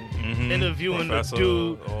sauce and Mhm. interviewing Professor,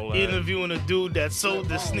 all that. interviewing a dude that sewed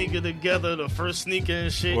the sneaker together, the first sneaker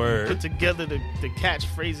and shit, Word. put together the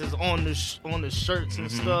catchphrases on the shirts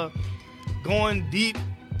and stuff, going deep,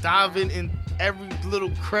 diving in every little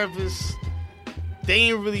crevice. They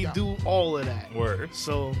ain't really do all of that. Word.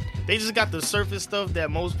 So they just got the surface stuff that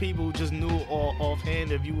most people just knew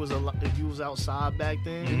offhand if you was outside back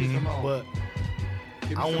then. But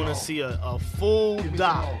I want to see a full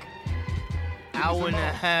doc, hour and a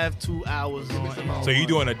half, 2 hours on. So you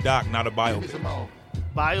doing a doc, not a biopic.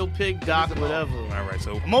 Biopic, doc, whatever. All right.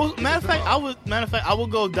 So Matter of fact, I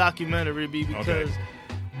would go documentary because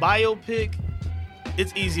biopic,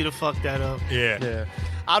 it's easy to fuck that up. yeah.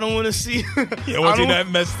 I don't want to see. You don't want to see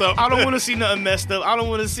nothing messed up. I don't want to see nothing messed up. I don't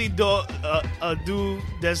want to see a dude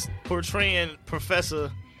that's portraying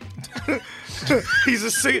Professor. he's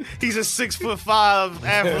a 6'5"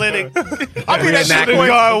 athletic. I mean, that shit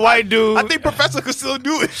guard white dude. I think Professor could still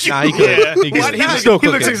do it. Nah, he Yeah. could. He's still He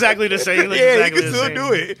looks cooking. exactly the same. He looks Yeah, he exactly can the still same.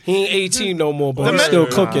 do it. He ain't 18 no more, but The he's man- still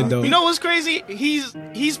cooking though. You know what's crazy?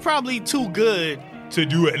 He's probably too good To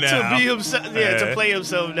do it now. to be himself. Yeah, to play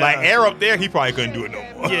himself now. Like Air up there, he probably couldn't do it no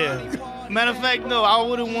more. Yeah. Matter of fact, no, I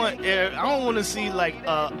wouldn't want Air. I don't want to see like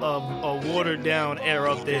a watered down Air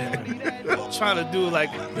up there trying to do like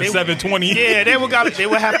The 720. Yeah, they would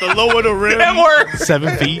have to lower the rim. That works.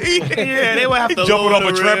 7 feet. Yeah, they would have to Jumping lower off the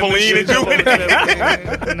a rim trampoline and shit. doing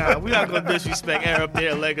it. Nah, we're not gonna disrespect Air up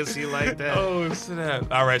there legacy like that. Oh snap!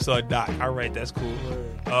 All right, so a doc. All right, that's cool.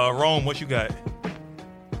 Rome, what you got?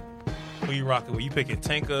 Who you rocking with? You picking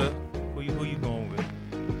Tanker? Who you going with?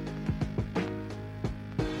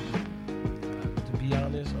 To be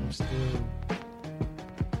honest, I'm still.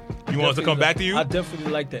 You want us to come back to you? I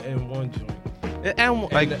definitely like the N1 joint. And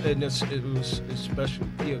like, And it's special.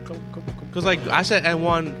 Yeah, come. because like I said,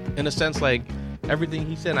 N1 in a sense, like everything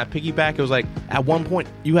he said, and I piggyback. It was like at one point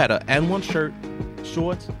you had a N1 shirt,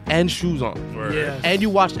 shorts, and shoes on, Word. Yeah. and you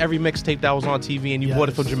watched every mixtape that was on TV, and you bought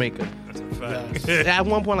it from Yes. Jamaica. That's a fact. And at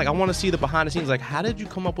one point, like I want to see the behind the scenes. Like, how did you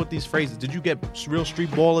come up with these phrases? Did you get real street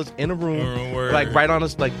ballers in a room, Word. like right on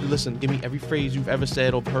us? Like, listen, give me every phrase you've ever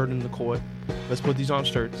said or heard in the court. Let's put these on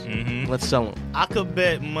shirts. Mhm. Let's sell them. I could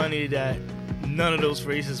bet money that none of those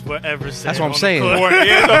phrases were ever said. That's what I'm on the saying. court. Or, yeah,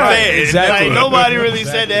 that's what I'm saying. Exactly. Like nobody really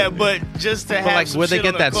said that, but just to have But like, some where they shit get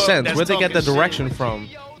on the that court sense, that's where they get the talking direction shit. from.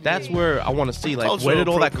 That's where I want to see. Like, Cultural where did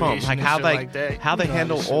all that come? appropriation Like, and how shit they like that. how they You know how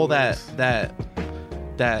handle this shit all works.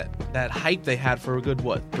 that hype they had for a good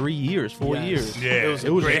 3 years, 4 Yes. years. Yeah,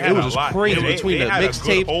 It was they it had was a just lot. crazy They- between they the had a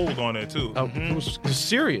mixtape. good hold on it too. It was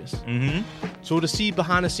serious. Mm-hmm. So to see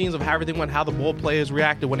behind the scenes of how everything went, how the ball players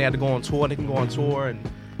reacted when they had to go on tour, they can go on tour and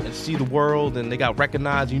see the world, and they got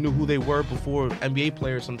recognized. You knew who they were before NBA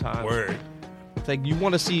players sometimes. Word. It's like you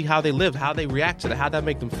want to see how they lived, how they reacted, how that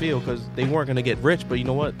make them feel, because they weren't going to get rich, but you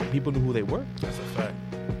know what? People knew who they were. That's a fact.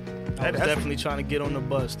 I was definitely trying to get on the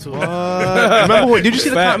bus too. Did you see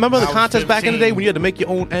Fact. remember the I was contest back in the day 15. when you had to make your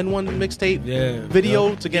own N1 mixtape Yeah.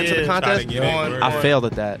 video to get into the Yeah. contest? Trying to get it, On- word. I failed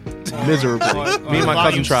at that miserably. Me and my cousin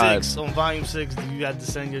Volume tried. 6, on volume 6, you had to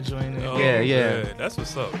send your joint in. Oh, Yeah. man, that's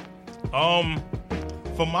what's up.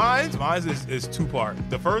 For mine is two-part.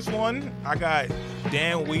 The first one, I got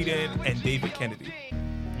Dan Whedon and David Kennedy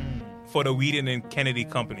for the Whedon and Kennedy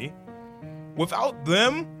Company. Without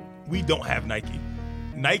them, we don't have Nike.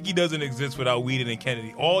 Nike doesn't exist without Whedon and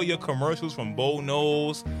Kennedy. All your commercials from Bo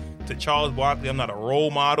Knows to Charles Barkley, I'm not a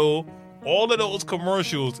role model. All of those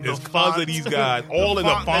commercials is because of these guys. All of the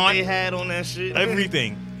that font, they had on that shit.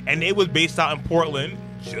 everything. And they was based out in Portland,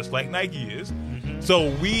 just like Nike is. So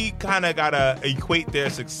we kind of gotta equate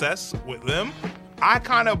their success with them.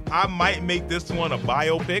 I might make this one a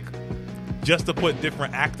biopic, just to put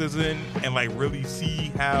different actors in and like really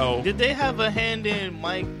see how. Did they have a hand in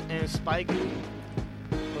Mike and Spike Lee?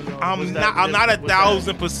 Or no? I'm Was not. that- I'm not was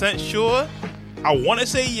that- 1,000% sure. I want to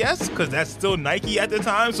say yes because that's still Nike at the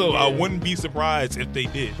time. So I Yeah. wouldn't be surprised if they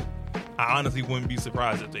did. I honestly wouldn't be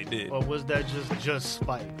surprised if they did. Or was that just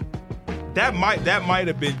Spike? That might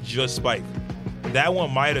have been just Spike. That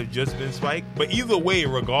one might have just been Spike. But either way,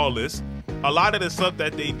 regardless, a lot of the stuff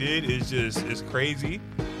that they did is crazy.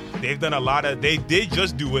 They've done a lot of. They did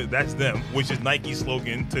just do it. That's them, which is Nike's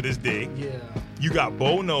slogan to this day. Yeah. You got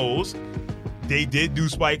Bo Knows. They did do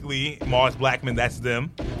Spike Lee, Mars Blackman. That's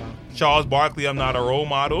them. Charles Barkley, I'm not a role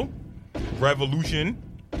model. Revolution,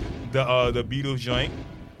 the Beatles joint.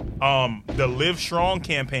 The Live Strong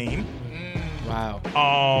campaign.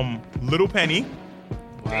 Wow. Little Penny.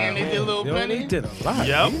 Damn, they did Lil Yo, Penny. they did a lot.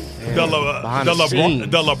 Yep. Behind the scenes.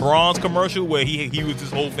 The LeBron's commercial where he was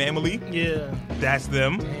his whole family. Yeah. That's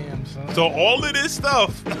them. Damn, damn, son. So all of this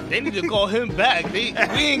stuff, They need to call him back. We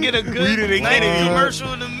didn't get a We good didn't get Nike it.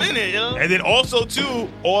 commercial in a minute, yo. and then also too,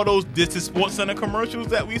 all those This is Sports Center commercials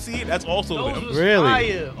that we see, that's also Those them. was Really?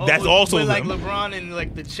 fire. Oh, That's also with like them. LeBron and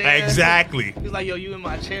like the chair. Exactly. He's like, yo, you in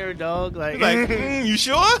my chair, dog. Like, Like, you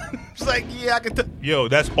sure? It's like, yeah, I can. Yo,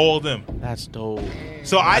 that's all them. That's dope.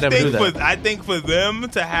 So I never knew think for them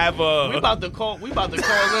to have we about to call them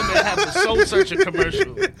and have the Soul Searcher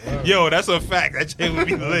commercial. yo, that's a fact. That shit would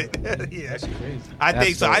be lit. Yeah, That's crazy. I That's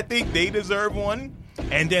think so. dope. I think they deserve one,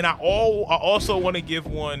 and then I also want to give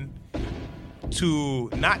one to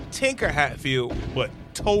not Tinker Hatfield, but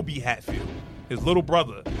Toby Hatfield, his little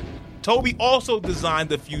brother. Toby also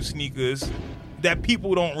designed a few sneakers that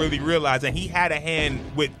people don't really realize, and he had a hand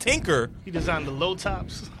with Tinker. He designed the low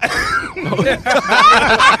tops. He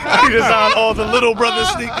designed all the little brother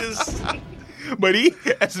sneakers. But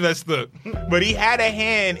that's messed up. But he had a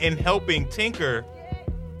hand in helping Tinker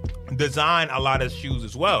design a lot of shoes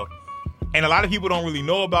as well. And a lot of people don't really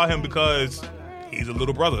know about him because he's a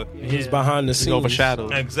little brother. He's behind the He's scenes.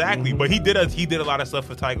 overshadowed. Exactly. But he did a lot of stuff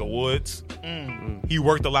for Tiger Woods. He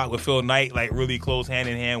worked a lot with Phil Knight, like really close hand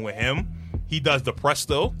in hand with him. He does the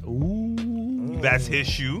Presto. Ooh. That's his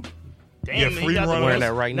shoe. Damn, Yeah, man, free he got the runners. Wearing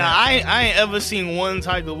that right Nah, now. I ain't ever seen one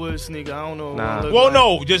Tiger Woods sneaker. I don't know. Nah. What it look Well, like.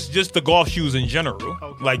 no, just the golf shoes in general.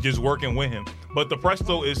 Okay. Like just working with him. But the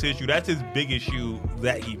Presto is his shoe. That's his biggest shoe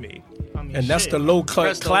that he made. I mean, And that's shit. the low cut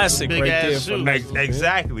Presto's a classic big right ass there. shoe. For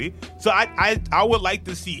Exactly. So I would like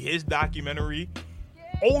to see his documentary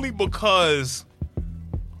only because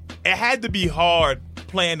it had to be hard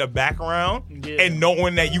playing the background Yeah. and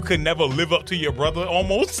knowing that you could never live up to your brother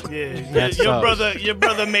almost. Yeah, That sucks. your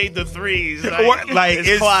brother made the threes. Like, Or, like, it's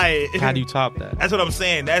it's- quiet. How do you top that? That's what I'm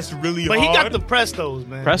saying. That's really But hard. he got the Prestos,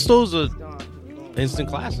 man. Presto's a instant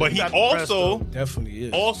classic. but he got the also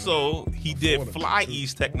Definitely is. he did Fly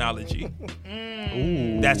East technology.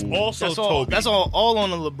 Ooh. That's also That's all. Toby. That's all on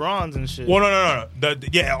the LeBrons and shit. Well, no.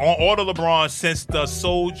 On all the LeBron since the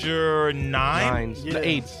Soldier 9. Nines. Yeah. The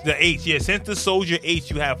eights. The H, yeah. Since the Soldier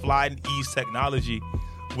H, you have Fly East technology,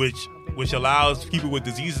 which allows people with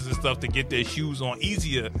diseases and stuff to get their shoes on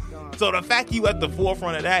easier. So the fact you at the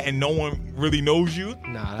forefront of that and no one really knows you,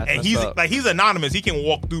 Nah, that's and messed up. he's anonymous. He can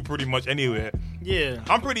walk through pretty much anywhere. Yeah.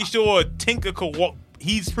 I'm pretty sure Tinker could walk.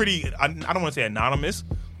 He's pretty. I don't want to say anonymous,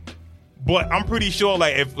 but I'm pretty sure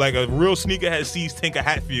like if like a real sneakerhead sees Tinker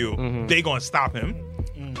Hatfield, they gonna stop him.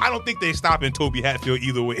 I don't think they stopping Toby Hatfield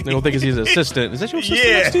either way. They don't think it's his assistant. Is that your assistant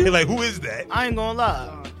next to Yeah, you? like who is that? I ain't gonna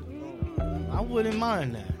lie. I wouldn't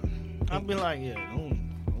mind that. I'd be like, yeah,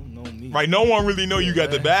 don't know me. Right, no one really know you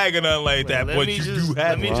got the bag or nothing like that, Let but me you just, do Let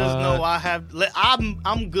have me it. just know I have.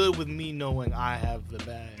 I'm good with me knowing I have the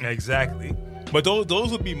bag. Exactly. But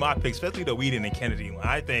those would be my picks, especially the Whedon and Kennedy one.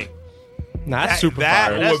 I think Nah, that's super that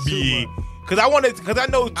fire. would That's be super. because I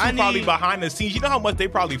know too I probably need- behind the scenes. You know how much they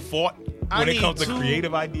probably fought I when it need comes to two-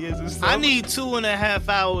 creative ideas and stuff. I need 2.5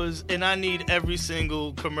 hours, and I need every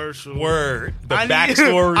single commercial. word the I need,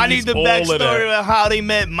 backstory. I need the all backstory of that, of how they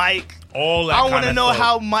met Mike. all that. I want to kinda know stuff.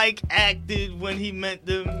 how Mike acted when he met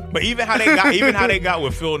them. But even how they got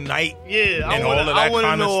with Phil Knight Yeah, I and wanna- all of I that wanna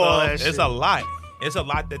kind of know all stuff. that It's shit. a lot. It's a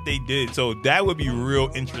lot that they did. So that would be real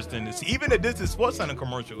interesting to see. Even the This is Sports Center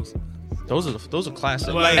commercials. Those are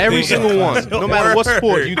classic. Like, Every they- single one, no matter what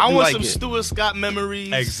sport, you I want like some it. Stuart Scott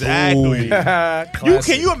memories. Exactly. Classic.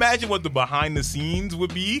 Can you imagine what the behind the scenes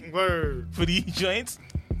would be Word. for these joints?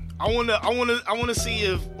 I wanna see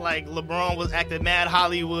if like LeBron was acting mad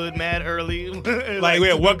Hollywood, mad early. Like,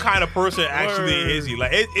 wait, what kind of person actually Word. is he?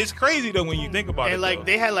 Like, it's crazy though when you think about it. And like though.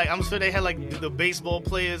 they had like I'm sure they had like the baseball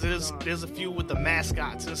players. There's a few with the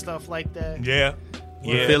mascots and stuff like that. yeah,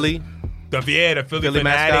 yeah, Philly. the Philly Philly fanatic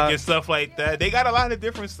mascot. and stuff like that. They got a lot of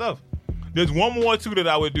different stuff. There's one more too that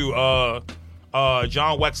I would do.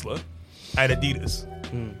 John Wexler at Adidas.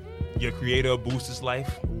 Your creator of Boost His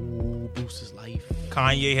Life. Ooh, boost his life.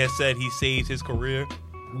 Kanye has said he saved his career.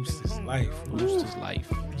 Boost his life. Boost his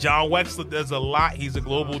life. John Wexler does a lot. He's a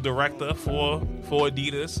global director for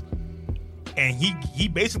Adidas, and he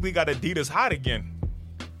basically got Adidas hot again.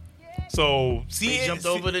 So He jumped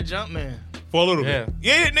over the jump man. for a little Yeah. bit.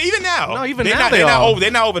 Yeah, even now. No, even they're now not, they they're not are. over.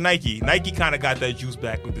 They're not over Nike. Nike kind of got that juice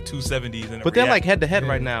back with the 270s and the But they're React. like head to head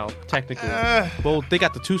right now, technically. Well, they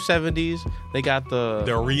got the 270s. They got the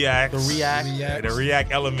React, the React. yeah, the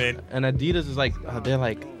React element. And Adidas is like they're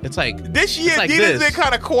like it's like This year, It's like Adidas this. been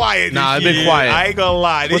kind of quiet. Nah, this it's been year. quiet. I ain't gonna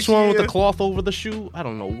lie. what's This wrong with year- the cloth over the shoe? I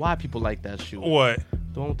don't know why people like that shoe. What?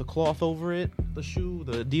 The one with the cloth over it, the shoe,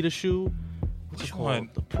 the Adidas shoe. What's it Which called? one?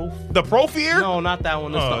 The Pro. The Pro Fear? No, not that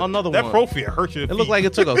one. It's the another that one. Pro Fear hurt your It feet. looked like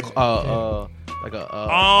it took a Like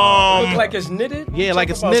a Look like it's knitted. Yeah, like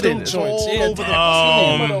Talk it's about knitted. them It's joints. all Yeah, over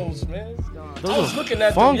some of those, man. I was looking at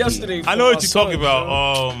them funky. yesterday. I know what you're talking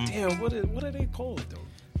about. Damn, what are they called though?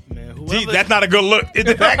 Man, Gee, whoever, that's not a good look. In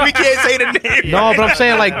the back, we can't say the name. No, but I'm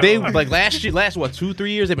saying like they like last what 2-3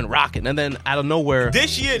 years they've been rocking, and then out of nowhere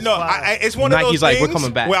This year, no, it's one of Nike's those like, things we're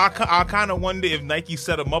coming back. where I kind of wonder if Nike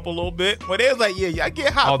set them up a little bit. Where they was like, yeah, I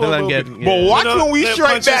get hot Oh, for a they let little them bit. get- But yeah. watch when we let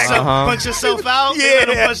strike punch back. yourself, Uh-huh. punch yourself out. Yeah. Let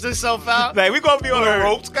them punch themselves out. Like, we going to be on the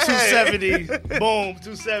ropes. Go ahead. 270. Boom,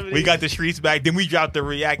 270. We got the streets back. Then we dropped the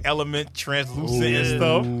React Element translucent and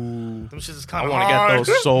stuff. them shits is I kind of want to get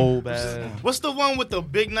those so bad. What's the one with the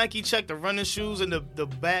big Nike check, the running shoes, and the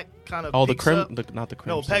back kind of Oh, the peeks crim, up? not the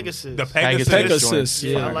crim. No, Pegasus. The Pegasus. Pegasus.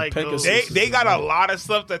 Yeah, Yeah, I like Pegasus. those. They got a lot of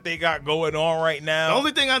stuff that they got going on right The now.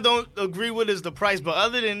 only thing I don't agree with is the price, but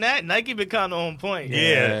other than that, Nike been kind of on point.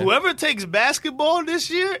 Yeah. Whoever takes basketball this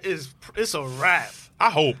year it's a wrap. I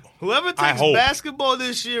hope. Whoever I takes hope. basketball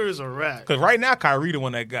this year is a wrap. Because right now, Kyrie the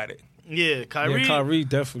one that got it. Yeah, Kyrie. Yeah, Kyrie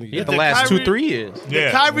definitely. Yeah, the The last Kyrie- 2-3 years.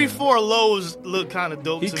 Yeah. Kyrie 4 lows look kind of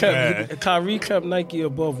dope He to kept me. Kyrie kept Nike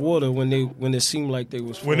above water when it seemed like they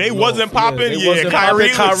was When they falling wasn't off. popping, they yeah, wasn't Kyrie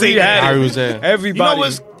popping. would say that. had it. Kyrie was there.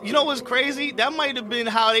 Everybody. You know what's crazy? That might have been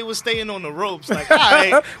how they was staying on the ropes. Like, all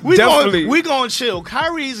right, we Definitely. gonna chill.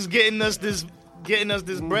 Kyrie's getting us this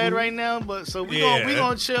bread right now, but so we Yeah.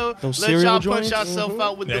 gonna chill. Those Let cereal y'all joints? punch yourself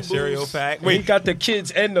out with That the cereal booze. pack. We Wait, got the kids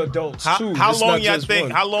and the adults too. how It's long not y'all just think?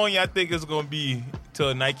 one. How long y'all think it's gonna be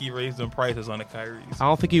till Nike raise them prices on the Kyries? I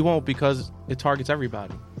don't think he won't because it targets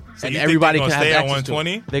everybody. So And you think everybody they can gonna have stay at access to it.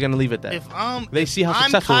 120? They're gonna leave it there. If They see how I'm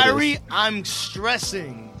successful it is. Kyrie, I'm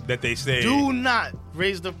stressing. That they say. Do not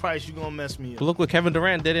raise the price. You gonna mess me But up. look what Kevin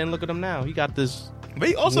Durant did, and look at him now. He got this. But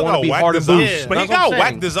he also Wanna got be whack hard to designs. boost. But he That's what got I'm whack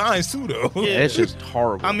saying. designs too, though. Yeah. It's just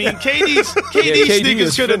horrible. I mean, KD's KD sneakers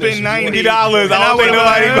is could have been finished. $90. $90. I don't think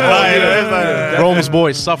nobody buy it. Rome's boy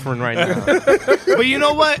is suffering right now. But you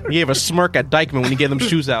know what? He gave a smirk at Dykeman when he gave them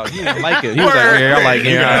shoes out. He didn't like it. He was like, "Yeah, I like it."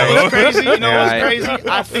 You know Yeah, what's crazy? You know Yeah, what's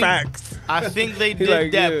I- crazy? Facts. I think they did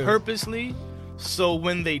like, that yeah. purposely. So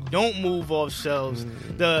when they don't move off shelves,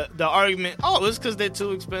 the argument, it's because they're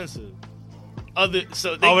too expensive. Other than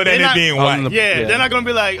it being Other whack. than the- yeah, Yeah. they're not gonna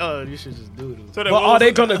be like, oh, you should just do this. So But are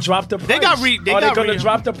they gonna drop the price? They got are they got gonna re-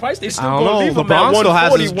 drop the price? They still I don't gonna know. leave them LeBron at still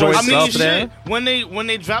has his 140, joints I mean, up shit. there. When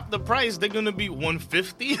they drop the price, they're gonna be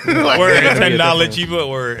 $150. Or Like, $10 cheaper?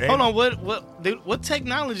 Or hold on, what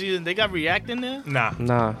technology? They got React in there? Nah.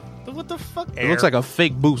 Nah, What the fuck? it looks like a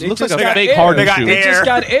fake boost. It They looks like just a got fake air. Harden They got shoe. They air. just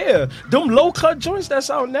got air. Them low cut joints that's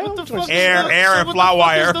out now. What the joints- fuck? Air and what fly the fuck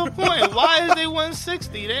wire. is the point? Why is they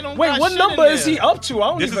 160? They don't. Wait, got what shit number in is there. he up to? I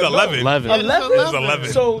don't This is even know. 11. 11. Yeah, this is 11? This is 11.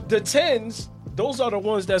 So the 10s, those are the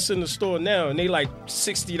ones that's in the store now, and they like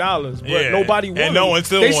 $60, but Yeah. nobody And wants no them. one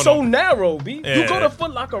still They want so them. narrow, B. You Yeah. go to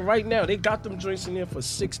Foot Locker right now, they got them joints in there for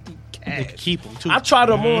 $60 They cash. keep them too. I tried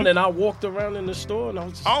them on and I walked around in the store and I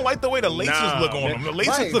was just, I don't like the way the laces Nah, look on man. them. The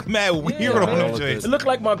laces Right. look mad weird Yeah, on man. them joints. It looked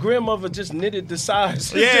like my grandmother just knitted the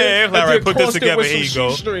size. Yeah, it's like, right, put this together, With here some you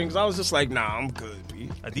go. shoestrings. I was just like, nah, I'm good, B.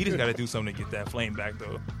 Adidas got to do something to get that flame back,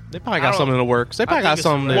 though. They probably I got don't- something in the works. They probably think got it's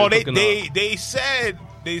something. Well, they're cooking up.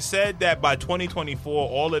 they said that by 2024,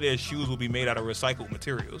 all of their shoes will be made out of recycled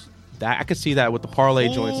materials. I could see that with the parlay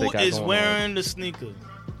joints they Who got is going wearing the sneaker? on.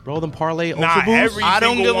 Bro, them parlay Nah, Ultra Boost? every I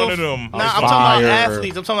don't single give one a of them. Nah, I'm talking about Fire.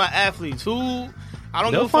 athletes. I'm talking about athletes. Who? I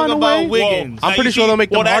don't They'll give a fuck find a about way. Wiggins. I'm pretty sure they'll make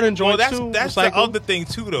them Harden joints that's, too, That's the recycled. other thing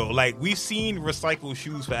too, though. Like we've seen recycled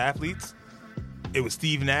shoes for athletes. It was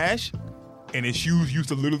Steve Nash, and his shoes used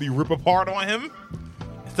to literally rip apart on him.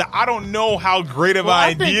 So I don't know how great of Well, an I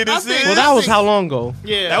idea think- I this think- is. Well, that was how long ago?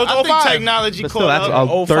 Yeah, That was I think 05. technology But caught still, that's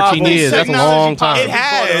up. 13 years. That's a long time. It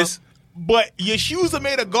has, but your shoes are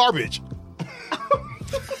made of garbage.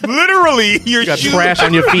 Literally, your You got shoes. trash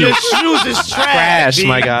on your feet. Your shoes is Trash, B.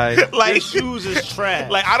 my guy. Like Your shoes is trash.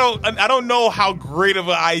 Like I don't know how great of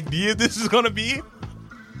an idea this is gonna be.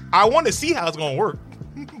 I want to see how it's gonna work,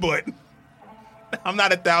 but I'm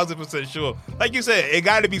not 1,000% sure. Like you said, it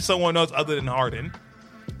got to be someone else other than Harden.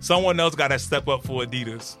 Someone else got to step up for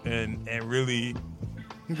Adidas and really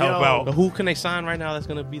help Yo. out. But who can they sign right now that's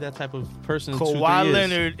going to be that type of person in 2-3 Kawhi years?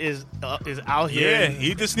 Leonard is out here. Yeah,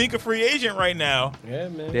 he's the sneaker free agent right now. Yeah,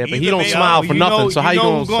 man. Yeah, but He's he the don't man. smile for You know- nothing. So you how you know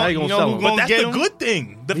going who to gon- sell you know him? who But gon- that's get the him? good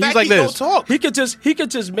thing. The He's fact like he this. don't talk. He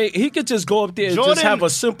could just go up there and just Jordan- have a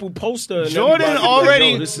simple poster. And Jordan everybody be like, already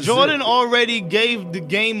yo, this is Jordan it. already gave the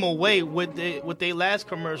game away with their last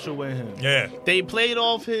commercial with him. Yeah. They played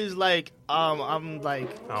off his like I'm like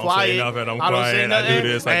I don't quiet. say nothing, I'm I don't quiet, say I do nothing.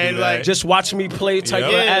 this, I and do that. like Just watch me play type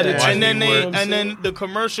of Yeah. attitude. Watch and then me work. and then the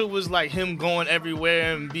commercial was like him going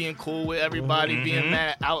everywhere and being cool with everybody, being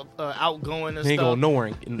mad outgoing and He ain't stuff. going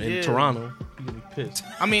nowhere in Yeah. Toronto. He gonna be pissed.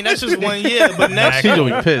 I mean, that's just 1 year, but next He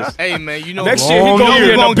gonna be pissed. hey man, you know Next who year he Long gonna year. be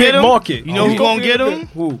in a gonna big get him? market. You know who's gonna get him?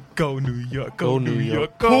 Who? Go New York. Go New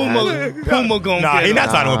York. Puma gonna Nah, get he him.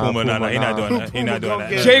 not signing with Nah, Puma. Nah, he not Puma, doing that. He not doing Puma that.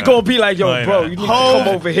 gonna Jay get gonna be like, yo, Nah, bro, nah. you need Hov- to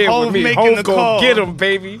come over here Hov with me. making Hov the gonna call. get him,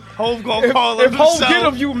 baby. Hov gonna call him If Hov himself. get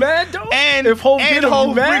him, you mad though? and if Hov get him, you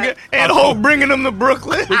Hov mad? bringing him to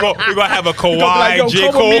Brooklyn. We're gonna have a He gonna be like, yo, Kawhi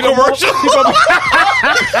J. come with me Cole tomorrow. commercial. He gonna be-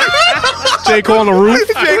 J. Cole on the roof.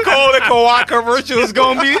 J. Cole and Kawhi commercial. It's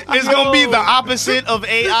gonna be the opposite of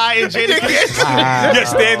AI and Jada.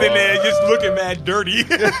 Just standing there, just looking mad dirty.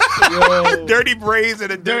 Dirty braids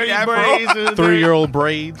and a dirty, Dirty afro. braids. and- 3-year-old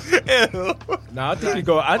braids. Nah, I think he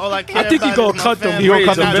go. All I I care think he about gonna is my cut them family. He gonna braids.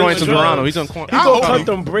 cut them and joints in then- Toronto. He's gonna. He gonna hope cut he-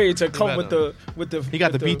 them braids and come better. with the. He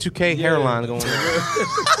got the with B2K yeah. hairline going on.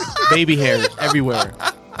 Baby hairs everywhere.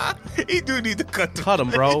 He do need to cut them. Cut him,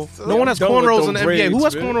 bro. No one has done with cornrows them in the NBA. Who braids,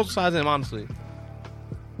 has man. cornrows besides him, honestly?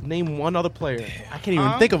 Name one other player. I can't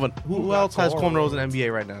even think of it. Who else has cornrows in the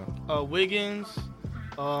NBA right now? Wiggins.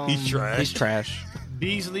 He's trash. He's trash.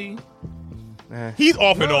 Beasley. Eh. He's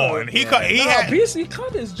off and on. He had. Beasley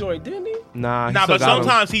cut his joint, didn't he? Nah, he Nah, still but got him.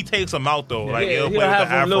 sometimes he takes them out though. Like yeah, he'll he'll play with have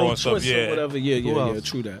the a afro little and stuff. twist or Yeah. whatever. Who Yeah, else?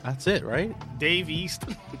 true that. That's it, right? Dave East.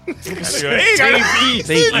 He ain't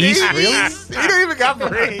Dave East, got really? He don't even got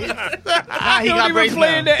braids. Nah, he don't got even braids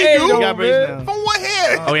play now. in the He A, do? though, He got braids man. now. From what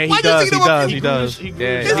hair? Oh yeah, he Why does. you He see does. him He up- does. He grew-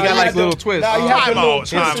 Yeah, he he got had like the- little twists. Nah, he had Time the little out,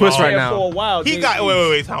 twist, time twist out. right now. for a while. He Dave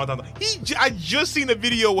got East. time. I just seen a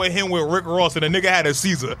video with him with Rick Ross and the nigga had a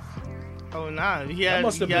Caesar. Oh nah, he That had.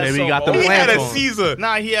 must have He been had Maybe he got the He had a Plants on. Caesar.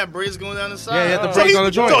 nah, he had braids going down the side. Yeah, he had the So braids he, on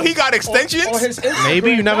the joint. so he got extensions. On his Instagram,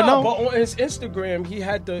 Maybe, you never know. But on his Instagram, he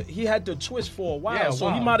had the twist for a while. Yeah, so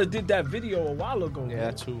he wow. might have did that video a while ago. Yeah,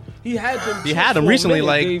 man. too. He had them. He had them recently,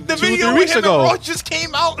 like, the 2-3 video weeks with him and ago. Ross just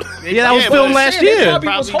came out. Yeah, that was Yeah, filmed but last They year. probably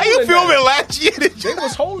was Probably- How you holding filming that. last year? They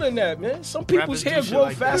was holding that, man. Some people's Rappers do hair shit grow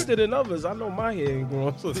like that. faster than others. I know my hair ain't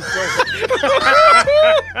growing. So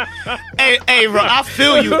Hey, bro, I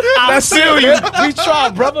feel you. I that's feel it, you. man. We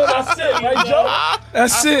tried, brother. That's it, right, Joe?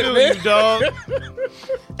 That's it, Feel man. you, dog.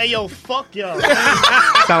 Hey, yo, fuck y'all.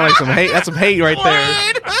 Sound like some hate. That's some hate right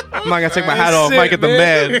there. I'm not gonna take my hat That's off. it, Might get them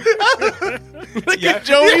man. mad. Look at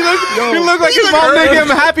Joe. He look like his mom didn't give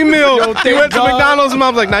him a Happy Meal. Yo, He thank went to God. McDonald's and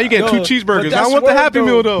mom's like, "Now you get Yo, 2 but cheeseburgers. that's I want the word, Happy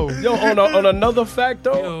Meal though." Yo, on another fact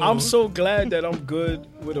though, I'm so glad that I'm good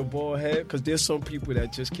with a bald head because there's some people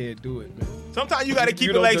that just can't do it, man. Sometimes you gotta keep You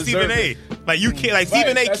it don't like deserve Stephen A. it. Like you can't. Like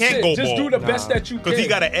Stephen A. That's can't it. go Just bald do the best that you can. because he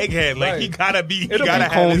got an egghead. Like he Right. gotta be. He It'll be gotta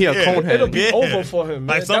cone- have he his a hair. cone head. It'll be Yeah. over for him,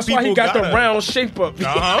 man. Like some That's why he people got the gotta- round shape up.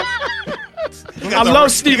 Uh-huh. I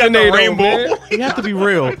love Stephen A. though, man. You have to be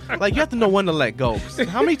real. Like you have to know when to let go. 'Cause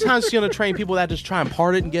how many times you on a train people that just try and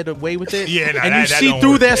part it and get away with it? Yeah, nah, and that you see don't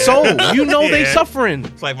through work. their soul. You know they Yeah. suffering.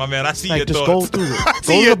 It's like my man. I see Like your just thoughts. go through I it.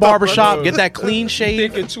 see Go to your the barbershop, thoughts. get that clean You're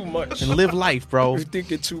shave, thinking too much. and live life, bro. You're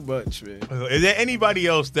thinking too much, man. Is there anybody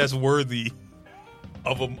else that's worthy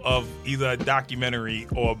of either a documentary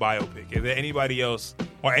or a biopic? Is there anybody else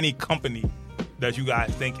or any company that you guys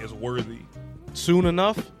think is worthy? Soon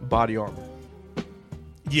enough, Body Armor.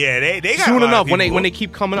 Yeah, they got a Soon lot of enough when people. they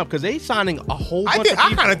keep coming up because they signing a whole I bunch think of I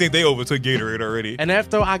people. kind of think they overtook Gatorade already. And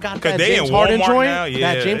after I got 'Cause that they James in Harden Walmart joint, now,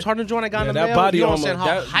 yeah. that James Harden joint I got Yeah, in the that mail, Body you don't Armor, understand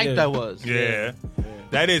how that- hyped yeah. that was. Yeah.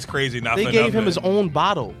 That is crazy. Not They for gave nothing. him his own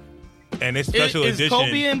bottle. and it's special Is edition.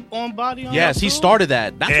 Kobe on Body Armor? Yes, he too? started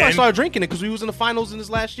that. That's why I And- started drinking it because we was in the finals in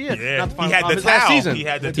his last year. Yeah. Not the He finals, had the his last towel. season. He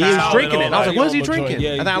had the He was towel drinking and it. I was all like, what is he that. drinking?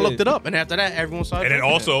 Yeah, he and then I did. looked it up, and after that, everyone started And then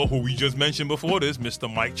drinking also, who we just mentioned before this,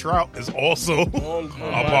 Mr. Mike Trout is also a Body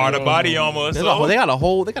part of Body Armor. Armor. it. So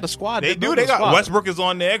They got a squad. they They're do. building They a got squad. Westbrook is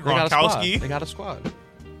on there. They got a squad. They Gronkowski. got a squad.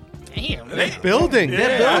 Damn. They Building. They're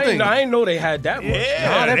Yeah, building. I didn't know they had that much. Yeah,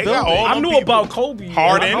 Nah, they're they got building. all I them knew people. about Kobe.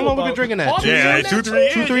 Harden. I How knew long we been about- drinking that? Harden was Yeah, in that 2-3 too?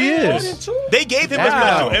 years. 2-3 yeah. years. Harden too? They gave him Yeah. a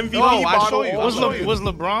special MVP Oh, I bottle. show you. Was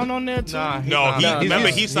LeBron on there too? Nah, No, he Nah, remember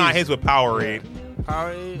he's- he signed his with Powerade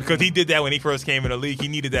Powerade? because he did that when he first came in the league. He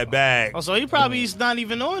needed that bag. Oh, so he probably is not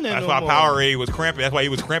even on there That's no why more. Powerade was cramping. That's why he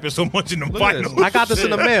was cramping so much in the Look at this. finals. I got this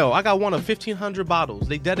in the mail. I got one of 1,500 bottles.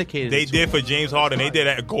 They dedicated They it to did him. for James Harden. They did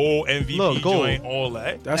that gold MVP Look, gold. joint, all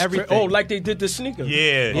that. That's Everything. Oh, like they did the sneaker.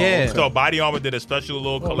 Yeah, Yeah. So Body Armor did a special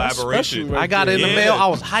little Oh, that's collaboration. special, right? I got it in the Yeah. mail. I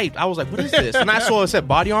was hyped. I was like, what is this? And I saw it said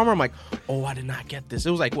Body Armor. I'm like, oh, I did not get this.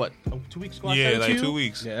 It was like, what, 2 weeks ago? I Yeah, sent it like to 2 you?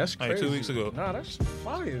 weeks. Yeah, that's like crazy. 2 weeks ago. Nah, that's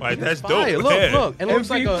fire. Like man. that's Fire. dope. Look, yeah. look. It looks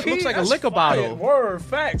like MVP, a that's liquor fire. bottle. Word,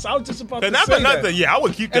 facts. I was just about to And not say for that. nothing. Yeah, I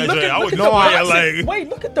would keep that And look joint. at, I look would at no the way box. like. Wait,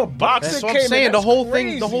 look at the box. That's that what came I'm saying. in. The That's whole thing,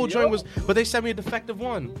 the crazy, whole joint yo. was, but they sent me a defective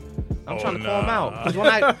one. I'm trying to call him out. Because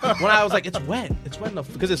when I was like, it's wet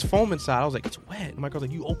enough because it's foam inside. I was like, it's wet. And my girl's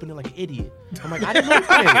like, you opened it like an idiot. I'm like, I didn't open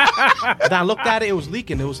it. And I looked at it, it was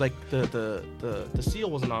leaking. It was like the seal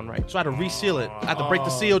wasn't on right, so I had to reseal it. I had to break the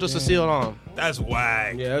seal just to seal it on. That's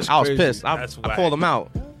whack. Yeah, that's I was crazy. pissed. I called him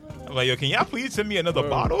out. I'm like, yo, can y'all please send me another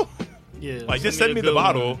bottle? Yeah, Like, just send me the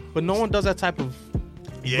bottle. But no one does that type of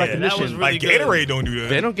Yeah, recognition. That was really like good. Gatorade don't do that.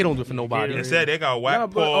 They don't get on it for nobody. Instead, they got Whack Nah,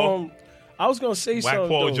 Paul, but I was gonna say Whack something.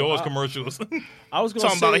 Paul though. Jaws commercials. I was gonna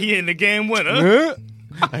Talking say about he in the game winner. Yeah,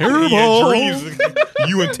 Drees.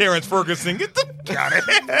 You and Terrence Ferguson, get the out of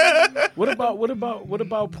here. what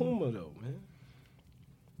about Puma though, man?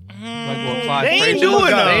 Like what Clyde They ain't Frazier doing was.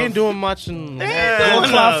 enough. They ain't doing much. And doing Clyde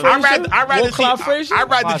enough. Frazier? I'd rather Will Clyde Frazier?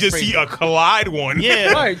 just see a Clyde one.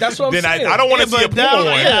 Yeah. Right, that's what I'm Then saying. I don't want to see a but Puma now-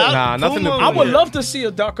 one. yeah. Nah, nothing to Puma- do I would Yeah. love to see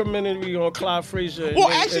a documentary on Clyde Frazier. and Well,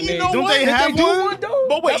 they- actually, and you they- know Don't what? they If have do one? though?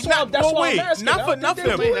 But wait, That's why I'm asking. not I for think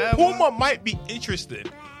nothing. they do. have Puma might be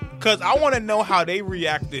interested. Because I want to know how they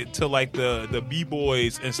reacted to like the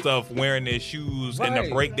B-boys and stuff wearing their shoes and the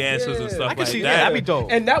Right. break dancers and Yeah. stuff I can like see that. that. That'd be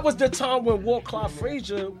dope. And that was the time when Walt Clyde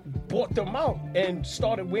Frazier bought them out and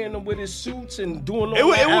started wearing them with his suits and doing all It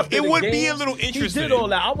would- that. it would- after it the would be games. a little interesting. He did all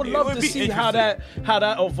that. I would It love would to be see how that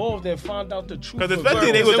evolved and find out the truth. 'Cause of especially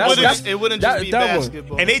it. they was- That's- It wouldn't just be that one.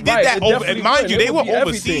 basketball. And they did Right, that it over, definitely and mind would. you, It they would were be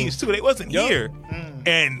overseas everything. too. They wasn't Yup. here,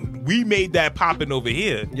 and we made that popping over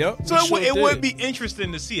here. Yep, So we it, would sure it would did. be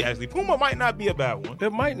interesting to see. Actually, Puma might not be a bad one.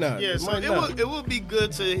 It might not. Yeah, so might it not. would be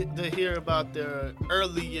good to hear about their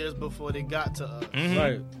early years before they got to us.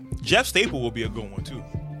 Right. Jeff Staple will be a good one too.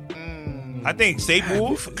 I think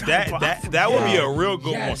Staple that would be a real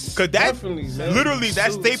good one Yes, because that definitely, man. literally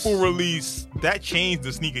that Suits. Staple release that changed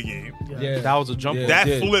the sneaker game. Yeah. That was a jump. Yeah. That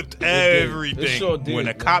It did. flipped did. everything. It sure did, when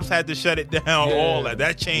the man. cops had to shut it down, Yeah. all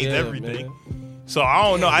that changed Yeah, everything. man. So I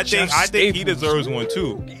don't know. I Jeff think he Staples. deserves one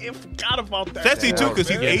too. I forgot about that. Especially too because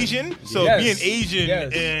he's man. Asian. So Yes. being Asian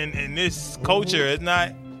Yes. in this culture is not.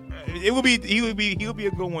 It would be. He would be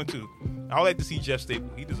a good one too. I would like to see Jeff Staple.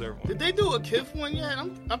 He deserves one. Did they do a Kith one yet?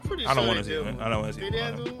 I'm pretty sure I don't want they to see did it. one. I don't want to see They it.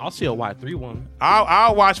 didn't do one? I'll see a Y3 one.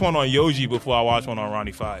 I'll watch one on Yoji before I watch one on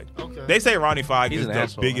Ronnie Fieg. Okay. They say Ronnie Fieg He's is an the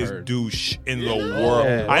asshole, I biggest heard. douche in the Yeah. world.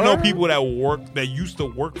 Yeah. I know Word? people that used to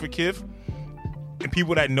work for Kith, and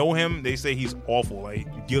people that know him, they say he's awful.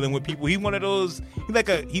 Like dealing with people, he's one of those.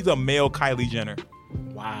 He's a male Kylie Jenner.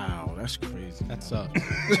 Wow, that's crazy. That sucks.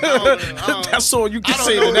 That's all you can I don't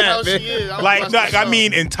say know to that, how man. she is. I Like, watched the I show.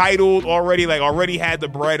 mean, entitled already. Like, already had the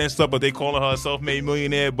bread and stuff, but they calling her a self-made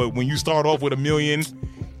millionaire. But when you start off with $1 million,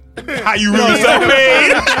 how you really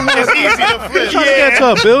self-made? it's easy to flip. Trying to get to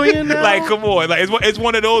 $1 billion now? Like, come on. Like, it's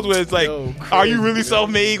one of those where it's like, Yo, are you crazy, really man.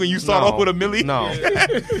 self-made when you start off with $1 million? No.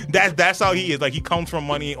 That's how he is. Like, he comes from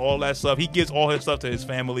money, all that stuff. He gives all his stuff to his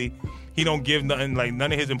family. He don't give nothing. Like,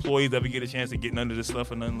 none of his employees ever get a chance to get none of this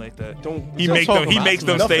stuff or nothing like that. He Don't makes talk them. He about makes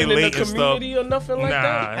them Nothing stay in the late and stuff. community or nothing like Nah,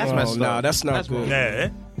 that. That's Oh, messed nah, up. that's not That's good. Yeah,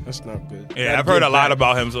 That's not good. yeah. I've heard a lot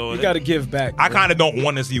about him. So You got to give back. I man. kind of don't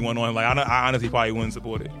want to see one on. Like, I honestly probably wouldn't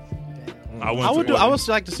support it. I wouldn't. I would support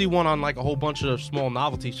it. like to see one on like a whole bunch of small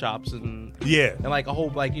novelty shops and Yeah. like a whole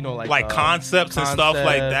like Concepts and stuff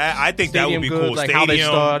like that. I think that would be stadium cool. goods, like how they Stadium,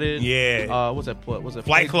 started. Yeah. Was it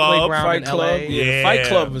Flight Club. Playground Fight in Club, LA? yeah. Fight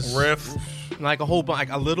Club is- Riff. Like a whole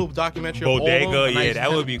like a little documentary. Bodega, of all of them, a yeah,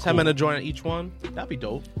 that would be 10-minute joint on each one. That'd be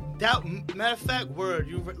dope. That matter of fact, word.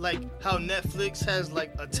 You like how Netflix has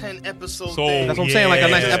like a 10 episode So, thing. That's what I'm saying. Like a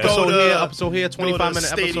nice Yeah. episode Go to- here, episode here, Go to 25-minute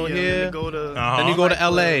Stadium, episode here. Go to Then you go to Fight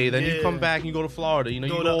Club, LA. Then you yeah. come back and you go to Florida. You know,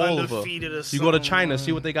 Go you to go all over. Undefeated or You go to something. China,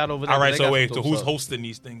 see what they got over there. All right. They So got wait. some So dope who's stuff. hosting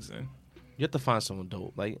these things then? You have to find someone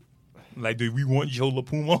dope. Like, do we want Joe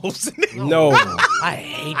LaPuma hosting it? No. I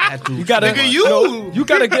hate that dude. You gotta, Nigga, you. no, you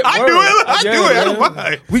gotta get. I word. do it. I Yeah, do it. That's man.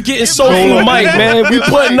 why. We getting Soulful Mike, man. We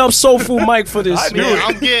putting up Soulful Mike for this. I do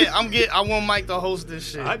man. it. I want Mike to host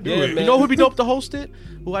this shit. I do Yeah, it. man. You know who'd be dope to host it?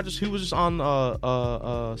 He was just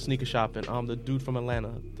on sneaker shopping. The dude from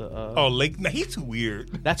Atlanta. Oh, like, nah, he's too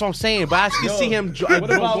weird. That's what I'm saying. But I can Yo, see him what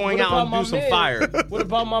about- going what out about and my do some man? fire. What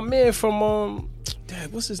about my man from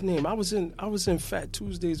Dad, what's his name? I was in Fat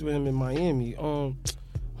Tuesdays with him in Miami.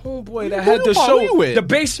 Homeboy that had the who you show, with? the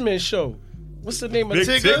Basement Show. What's the name of Big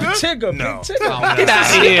Tigger? Tigger? Tigger. No. Big Tigger. Oh, Get out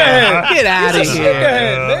of Sneakerhead. here. Get out of He's a here.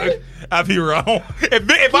 sneakerhead, man. I'd be wrong. If I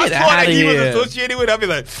Get saw that outta he was here. associated with, I'd be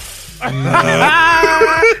like,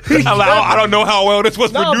 I don't know how well this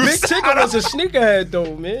was Nah, Big produced. Tigger was a sneakerhead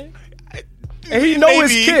though, man. And he know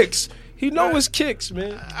his Maybe. kicks. He know his kicks,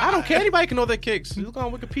 man. I don't care. Anybody can know their kicks. You look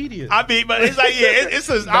on Wikipedia. I mean, but it's like, yeah, it's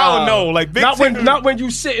I don't know. Like, Big Not Tigger, when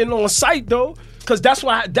you sitting on site though. Cause that's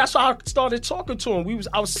why I started talking to him.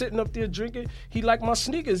 I was sitting up there drinking. He liked my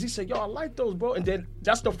sneakers. He said, "Yo, I like those, bro." And then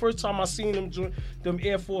that's the first time I seen them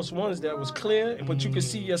Air Force Ones that was clear, but you could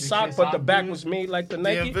see your sock, but the back was made like the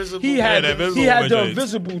Nike. He had the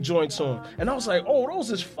invisible joints on, and I was like, "Oh, those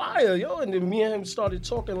is fire, yo!" And then me and him started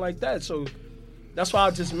talking like that. So that's why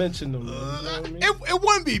I just mentioned them. You know what I mean? It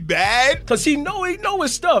wouldn't be bad. Cause he know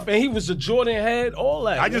his stuff, and he was a Jordan head, all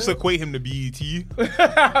that. I just equate him to BET,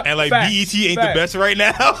 and like BET ain't the best right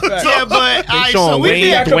now. Yeah, but Dwayne's we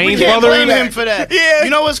can't brother blame him for that. Yeah. You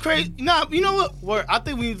know what's crazy? Nah, you know what? I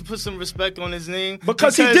think we need to put some respect on his name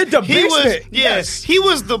because he did the basement. Yes, he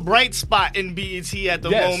was the bright spot in BET at the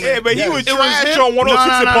moment. Yeah, but he was trash on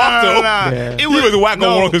 106 and Park though. He was whack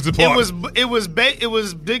on 106 and Park. It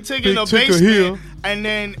was Big Tig in the basement. And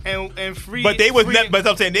then and free, but they was never. But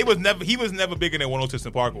I'm saying they was never. He was never bigger than 106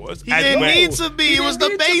 and Park was. He didn't need to be. It was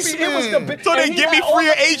the basement. So they give me free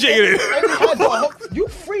or AJ. You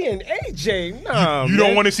free and AJ? Nah, you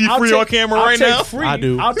don't want to see free on camera right now? Free. I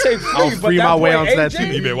do. I'll take free. I'll free my way onto that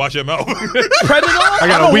TV. You better watch your mouth. Predator? I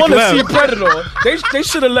don't want to see Predator. They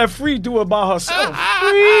should have let Free do it by herself.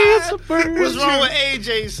 What's wrong with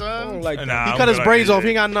AJ, son? Like he cut his braids off. He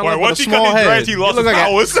ain't got nothing but a small head. He lost his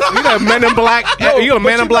powers. You got Men in Black. You a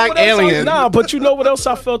Man in Black alien. Nah, but you know what else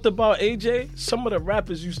I felt about AJ? Some of the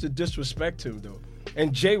rappers used to disrespect him though.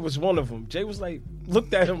 And Jay was one of them. Jay was like,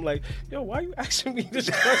 looked at him like, yo, why are you asking me this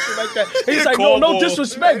question like that? He's like, no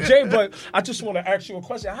disrespect, Jay, but I just want to ask you a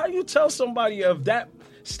question. How you tell somebody of that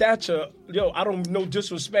stature, yo, I don't know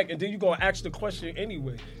disrespect, and then you're going to ask the question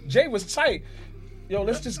anyway? Jay was tight. Yo,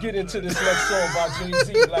 let's just get into this next song by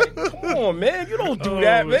Jay-Z. Like, come on, man. You don't do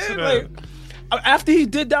that, man. Like, after he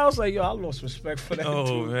did that, I was like, yo, I lost respect for that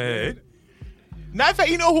dude. Man. Matter of fact,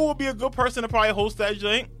 you know who would be a good person to probably host that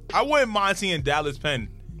joint? I wouldn't mind seeing Dallas Penn.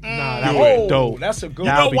 Nah, that would be dope. That's a good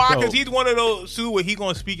one. You know why? Because he's one of those two where he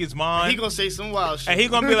gonna speak his mind. He gonna say some wild shit. And he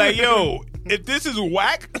gonna be like, yo, if this is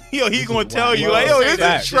whack, yo, he gonna tell you, like, yo, this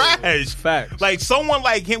is trash. Facts. Like, someone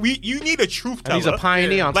like him, you need a truth teller. And he's a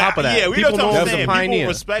pioneer on top of that. Yeah, we people don't know he's a pioneer. People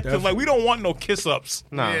respect him. Like, we don't want no kiss-ups.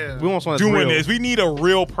 Nah, we want someone that's doing real. this. We need a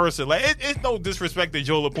real person. Like, it's no disrespect to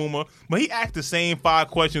Joe LaPuma, but he asks the same 5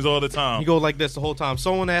 questions all the time. He goes like this the whole time.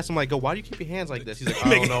 Someone asks him, like, why do you keep your hands like this? He's like,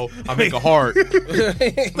 I don't know. I make a heart.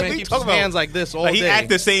 Man, he keeps his hands like this all day. He asks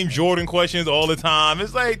the same Jordan questions all the time.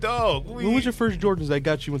 It's like, dog. When was your first Jordans that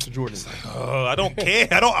got you into Jordans? I don't care.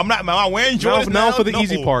 I'm not wearing Jordans now for the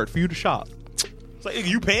easy part, for you to shop. It's like,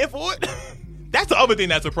 you paying for it? That's the other thing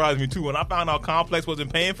that surprised me, too. When I found out Complex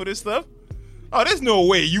wasn't paying for this stuff. Oh, there's no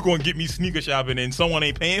way you gonna get me sneaker shopping and someone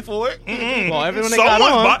ain't paying for it. Well, everyone got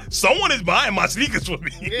on. Someone is buying my sneakers for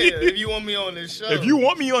me. Yeah, if you want me on this show. If you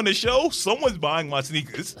want me on the show, someone's buying my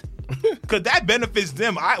sneakers. Because that benefits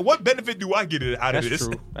them. What benefit do I get out of this?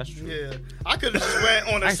 That's true. Yeah, I could have just went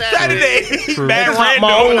on a Saturday. Bad random.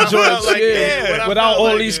 My own joints, like, without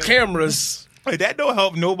all these cameras. Like, that don't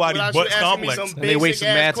help nobody but Complex. And they wasted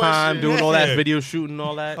mad time doing all that video shooting and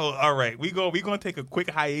all that. Oh, all right. We're going to take a quick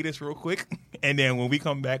hiatus real quick. And then when we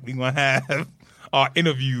come back, we're going to have our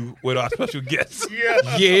interview with our special guest.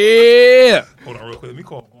 Yeah. Hold on real quick. Let me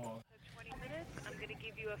call. 20 minutes. I'm going to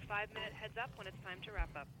give you a 5-minute heads up when it's time to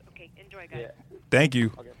wrap up. Okay, enjoy, guys. Yeah. Thank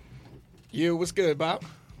you. Okay. You, what's good, Bob?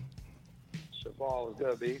 Shabal, what's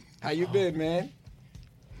good, B? How you been, man?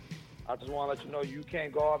 I just want to let you know you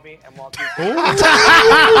can't guard me and Marquise.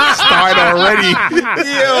 Start already.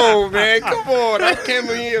 Yo, man, come on. I came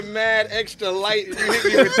in here mad, extra light, and you hit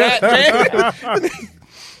me with that, man.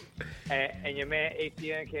 and your man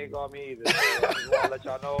ATN can't guard me either. So I just want to let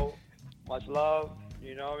y'all know, much love,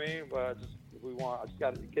 you know what I mean? But I just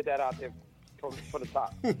got to get that out there for the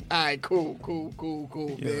top. All right, cool,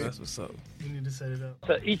 Yeah, man. that's what's up. We need to set it up.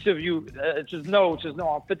 So each of you, just know,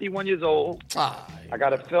 I'm 51 years old. I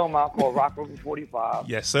got a film out called Rock River 45.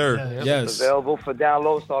 Yes, sir. Yes. It's available for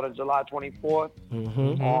download starting July 24th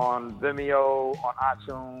Mm-hmm. on Vimeo, on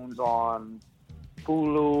iTunes, on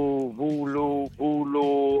Hulu,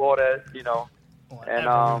 Vulu, all that, you know. And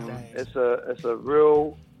it's a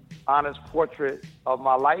real honest portrait of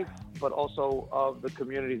my life, but also of the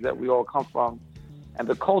communities that we all come from and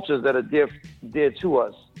the cultures that are dear to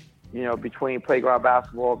us, you know, between playground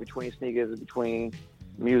basketball, between sneakers, and between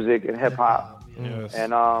music and hip hop. Yes.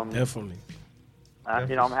 And Definitely.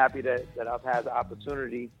 you know, I'm happy that I've had the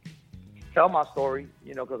opportunity to tell my story,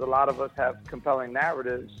 you know, because a lot of us have compelling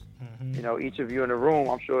narratives. Mm-hmm. You know, each of you in the room,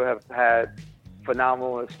 I'm sure, have had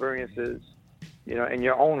phenomenal experiences, you know, in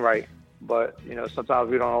your own right. But, you know, sometimes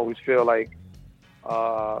we don't always feel like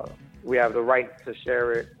we have the right to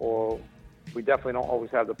share it, or we definitely don't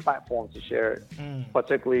always have the platform to share it,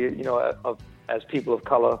 particularly, you know, as people of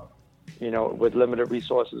color, with limited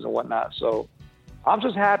resources and whatnot. So I'm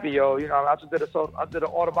just happy, yo. I just did an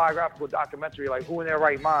autobiographical documentary. Like, who in their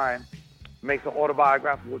right mind makes an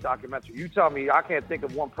autobiographical documentary? You tell me. I can't think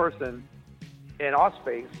of one person in our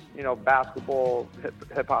space, basketball,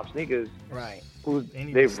 hip hop, sneakers, right?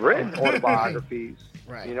 They've written autobiographies,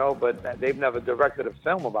 right? But they've never directed a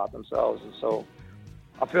film about themselves. And so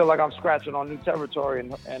I feel like I'm scratching on new territory,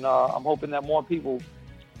 and I'm hoping that more people,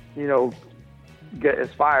 get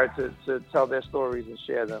inspired to tell their stories and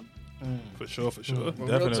share them. For sure. Well,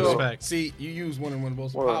 Definitely. See, you used one of the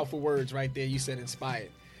most powerful words right there. You said inspired.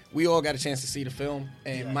 We all got a chance to see the film,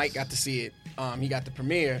 and Mike got to see it. He got the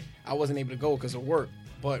premiere. I wasn't able to go because of work.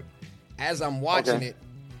 But as I'm watching it,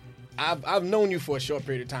 I've known you for a short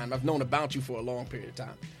period of time. I've known about you for a long period of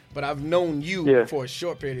time. But I've known you for a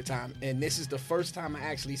short period of time. And this is the first time I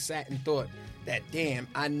actually sat and thought that, damn,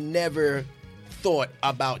 I never thought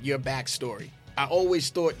about your backstory. I always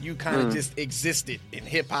thought you kind of just existed in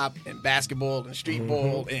hip-hop and basketball and street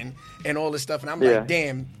ball and all this stuff. And I'm like,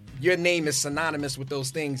 damn, your name is synonymous with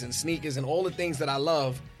those things, and sneakers and all the things that I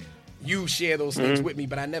love. You share those things with me,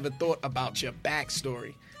 but I never thought about your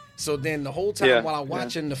backstory. So then the whole time while I'm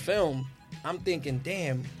watching the film, I'm thinking,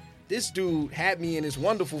 damn, this dude had me in this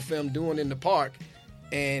wonderful film doing in the park,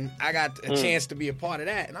 and I got a chance to be a part of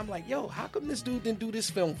that. And I'm like, yo, how come this dude didn't do this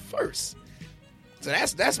film first? So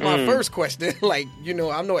that's my first question. Like, I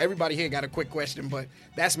know everybody here got a quick question, but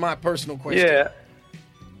that's my personal question. Yeah.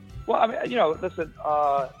 Well, I mean, listen,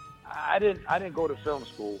 I didn't go to film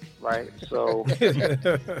school, right? So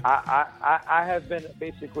I have been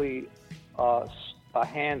basically a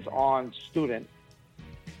hands-on student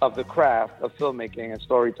of the craft of filmmaking and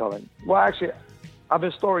storytelling. Well, actually, I've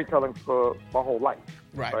been storytelling for my whole life,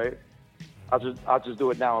 right? I'll just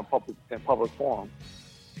do it now in public forum.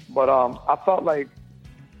 But I felt like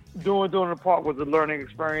doing the part was a learning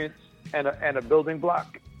experience and a building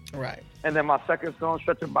block. Right. And then my second film,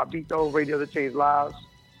 Stretching Babito, Radio that Changed Lives,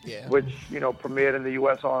 which premiered in the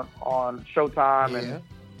U.S. on Showtime and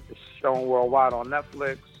is shown worldwide on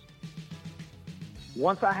Netflix.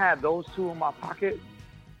 Once I had those two in my pocket,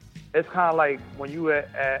 it's kind of like when you were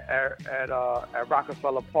at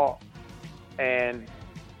Rockefeller Park and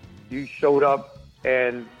you showed up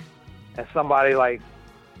and somebody like,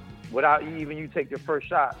 without even you take your first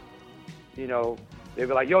shot, they'd be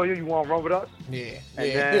like, yo, you want to run with us? Yeah.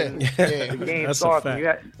 And then the game starts and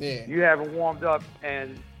you haven't warmed up,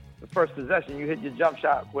 and the first possession, you hit your jump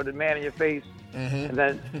shot with a man in your face, and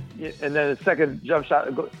then the second jump shot,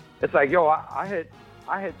 it's like, yo, I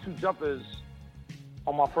hit two jumpers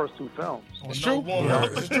on my first two films. It's true.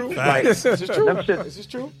 It's true. Like, This is true. This is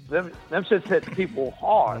true. Them shits hit people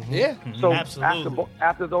hard. Yeah. So Absolutely.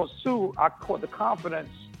 after those two, I caught the confidence,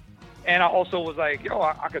 and I also was like, yo,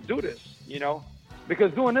 I could do this,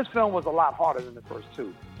 because doing this film was a lot harder than the first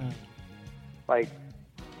two. Like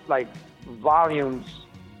volumes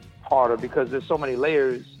harder because there's so many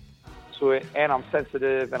layers to it, and I'm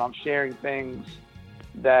sensitive and I'm sharing things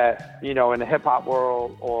that, in the hip hop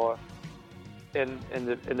world or in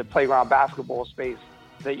the playground basketball space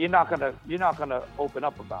that you're not gonna open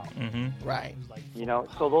up about. Right.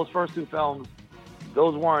 So those first two films,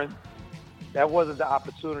 that wasn't the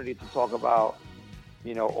opportunity to talk about,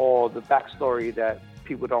 all the backstory that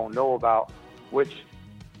people don't know about, which,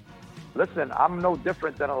 listen, I'm no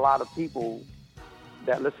different than a lot of people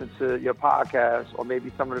that listen to your podcast, or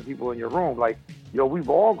maybe some of the people in your room. Like, we've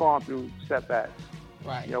all gone through setbacks.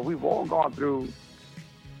 Right. We've all gone through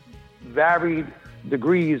varied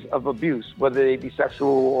degrees of abuse, whether they be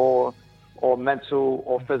sexual or mental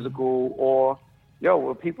or physical, or,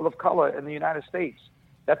 we're people of color in the United States.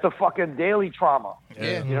 That's a fucking daily trauma.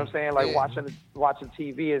 Yeah. You know what I'm saying? Like watching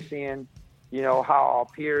TV and seeing, how our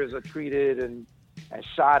peers are treated and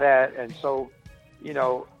shot at. And so,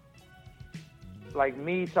 like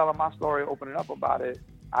me telling my story, opening up about it,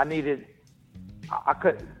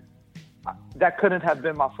 that couldn't have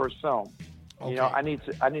been my first film. Okay. I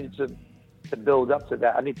needed to build up to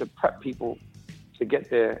that. I need to prep people to get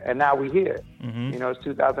there. And now we're here. It's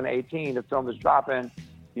 2018. The film is dropping.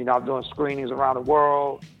 I'm doing screenings around the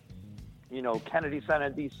world. Kennedy Center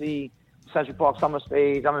in D.C., Central Park Summer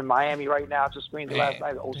Stage. I'm in Miami right now. Just screened last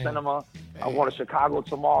night at O Cinema. I'm going to Chicago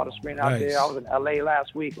tomorrow to screen out there. I was in L.A.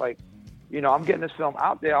 last week. Like, I'm getting this film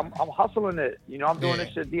out there. I'm hustling it. I'm doing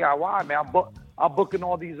this shit DIY, man. I'm booking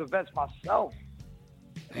all these events myself.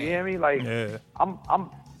 You hear me? Like,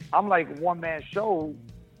 I'm like one-man show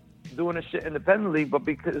doing this shit independently, but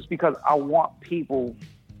because I want people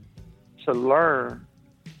to learn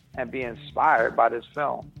and be inspired by this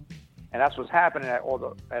film. And that's what's happening at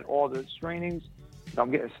all the screenings.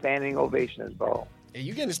 I'm getting standing ovations, bro. Hey,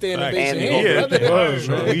 you getting to stay in the Right. basement, And- here, Yeah, brother. word,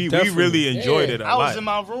 man. we Definitely. really enjoyed it a I lot. was in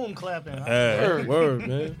my room clapping. Word,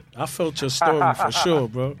 man. I felt your story for sure,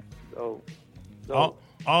 bro. So,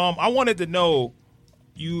 I wanted to know,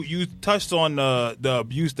 you touched on the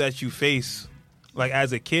abuse that you face, like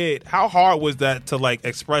as a kid. How hard was that to like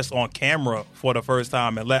express on camera for the first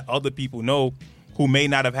time and let other people know who may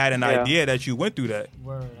not have had an Yeah. idea that you went through that?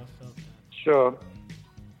 Word, I felt that. Sure.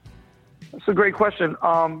 That's a great question.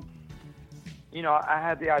 You know, I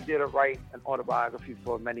had the idea to write an autobiography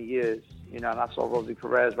for many years. You know, and I saw Rosie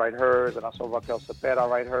Perez write hers, and I saw Raquel Cepeda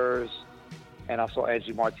write hers, and I saw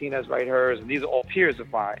Angie Martinez write hers, and these are all peers of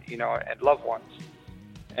mine, you know, and loved ones.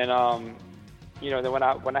 And you know, then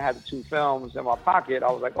when I had the 2 films in my pocket, I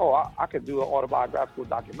was like, oh, I could do an autobiographical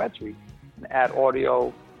documentary and add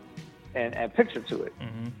audio and picture to it.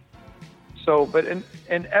 Mm-hmm. So, but in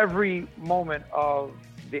every moment of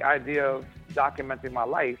the idea of documenting my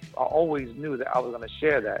life, I always knew that I was going to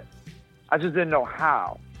share that. I just didn't know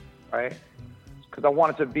how, right? Because I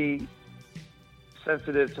wanted to be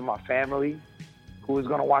sensitive to my family, who was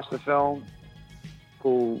going to watch the film,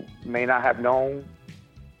 who may not have known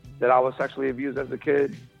that I was sexually abused as a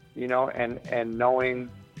kid, you know, and knowing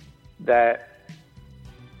that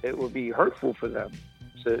it would be hurtful for them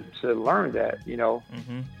to learn that, you know,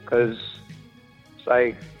 because it's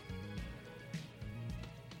like,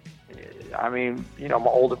 I mean, you know, my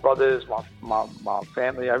older brothers, my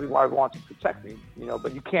family, everyone wants to protect me, you know,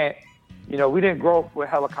 but you can't, you know, we didn't grow up with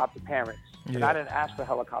helicopter parents, and I didn't ask for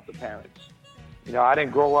helicopter parents. You know, I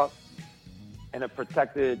didn't grow up in a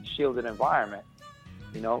protected, shielded environment.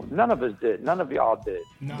 You know, none of us did. None of y'all did.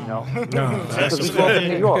 No. You know, No, because we grew up in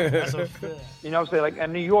New York. That's a fact. You know what I'm saying? Like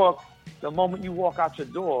in New York, the moment you walk out your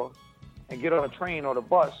door and get on a train or the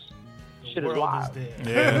bus, shit is World live. there.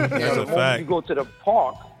 Yeah, that's the a moment you fact. go to the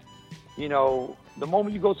park, you know, the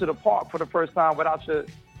moment you go to the park for the first time without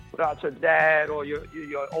your dad or your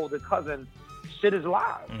older cousin, shit is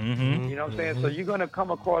live. Mm-hmm. You know what I'm saying? So you're gonna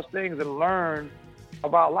come across things and learn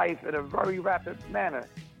about life in a very rapid manner.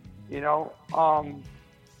 You know,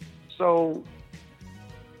 so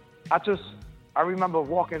I remember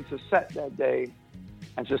walking to set that day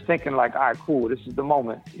and just thinking like, all right, cool, this is the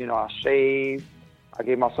moment. You know, I shaved, I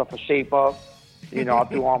gave myself a shape up. You know, I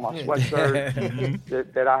threw on my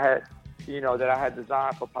sweatshirt that I had, you know, that I had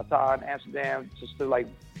designed for Pata in Amsterdam, just to like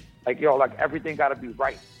yo, like everything got to be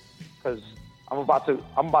right, because I'm about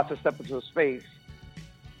to step into a space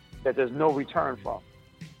that there's no return from.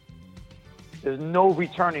 There's no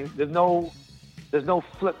returning. There's no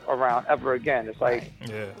flip around ever again. It's like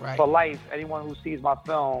for life, anyone who sees my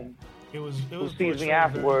film, Who who sees me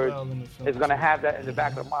afterwards, is gonna have that in the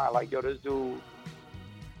back of the mind. Like, yo, this dude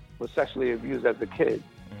was sexually abused as a kid,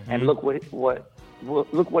 and look what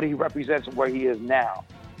he represents and where he is now.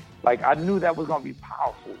 Like, I knew that was gonna be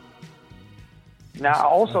powerful. Now, I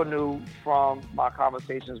also knew from my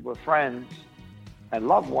conversations with friends and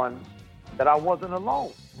loved ones that I wasn't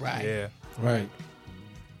alone. Right. Yeah. Right.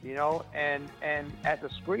 You know, and at the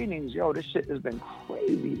screenings, yo, this shit has been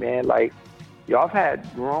crazy, man. Like, yo, I've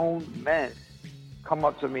had grown men come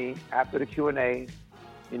up to me after the Q&A,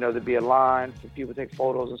 you know, there'd be a line for people to take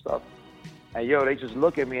photos and stuff. And yo, they just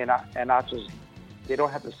look at me and I just, they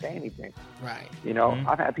don't have to say anything. Right. You know,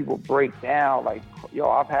 I've had people break down, like, yo,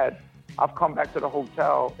 I've come back to the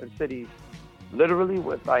hotel in cities literally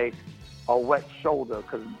with like a wet shoulder,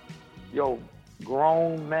 because, yo,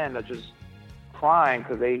 grown men are just crying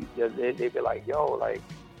because they be like, yo, like,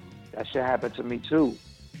 that shit happened to me too,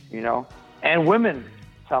 you know? And women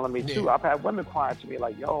telling me too. I've had women crying to me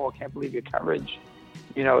like, yo, I can't believe your courage,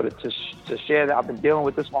 you know, to share that I've been dealing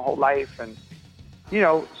with this my whole life. And, you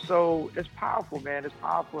know, so it's powerful, man. It's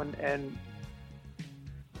powerful. And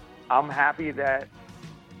I'm happy that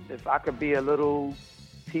if I could be a little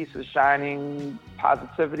piece of shining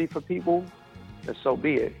positivity for people, then so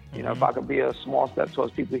be it. You know, if I could be a small step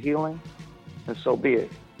towards people healing, then so be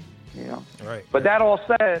it. You know? Right. But that all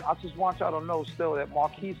said, I just want y'all to know still that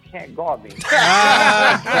Marquise can't guard me.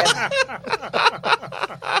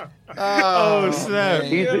 Oh, snap.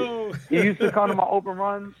 He used to come to my open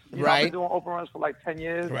runs. You know, I've Right. been doing open runs for like 10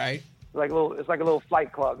 years. Right. It's like a little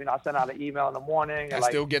flight club. You know, I send out an email in the morning. I At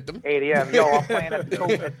like still get them. 8 a.m. Yo, I'm playing at the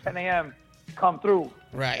coach at 10 a.m. Come through.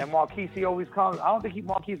 Right. And Marquise, he always comes. I don't think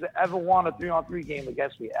Marquise ever won a 3-on-3 game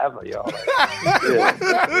against me ever, yo. Like,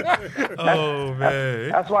 yeah. Oh, man.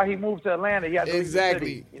 That's why he moved to Atlanta. He had to leave the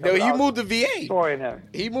Exactly. city. You know, No, but I he was moved to VA. destroying him.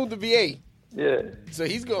 He moved to VA. Yeah. So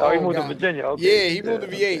he's going. Oh, he moved to Virginia. Okay. Yeah, he moved to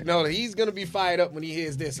VA. okay. No, he's gonna be fired up when he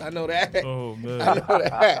hears this. I know that. Oh, man. I know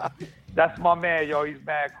that. That's my man, yo. He's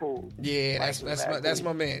mad cool. Yeah, that's my man.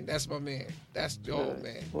 That's my man. That's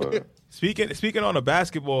man. Speaking on the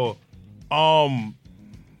basketball,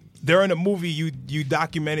 during the movie you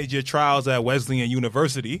documented your trials at Wesleyan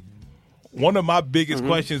University. One of my biggest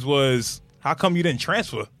questions was, how come you didn't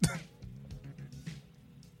transfer?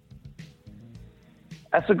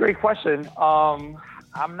 That's a great question.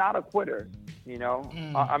 I'm not a quitter, you know.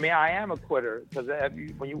 I mean, I am a quitter because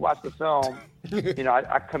when you watch the film, you know,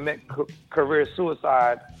 I commit career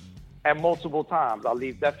suicide at multiple times. I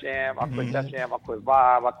leave Def Jam, I quit Def Jam, I quit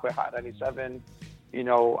Vibe, I quit Hot 97. You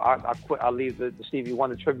know, I quit. I leave the Stevie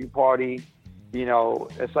Wonder tribute party. You know,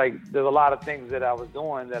 it's like there's a lot of things that I was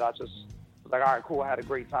doing that I just was like, all right, cool. I had a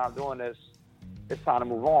great time doing this. It's time to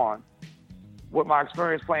move on. With my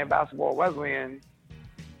experience playing basketball at Wesleyan,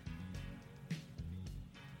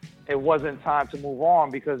 it wasn't time to move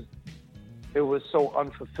on because it was so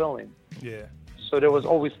unfulfilling. Yeah. So there was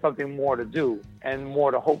always something more to do and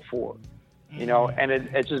more to hope for, you know, and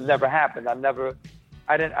it just never happened. I never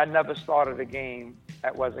started a game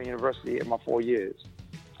at Wesleyan University in my 4 years.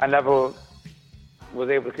 I never was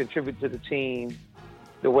able to contribute to the team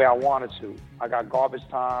the way I wanted to. I got garbage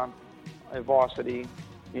time in varsity.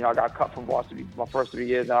 You know, I got cut from varsity my first 3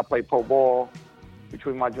 years, and I played pro ball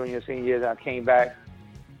between my junior and senior years, and I came back.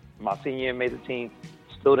 My senior year made the team,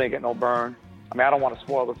 still didn't get no burn. I mean, I don't want to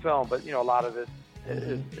spoil the film, but, you know, a lot of it,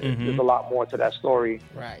 there's a lot more to that story.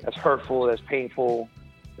 Right. That's hurtful, that's painful,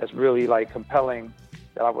 that's really, like, compelling,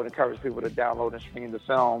 that I would encourage people to download and stream the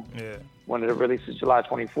film when it releases July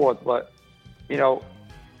 24th. But, you know,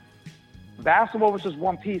 basketball was just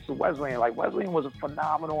one piece of Wesleyan. Like, Wesleyan was a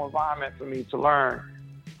phenomenal environment for me to learn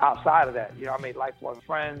outside of that. You know, I made lifelong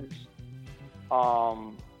friends.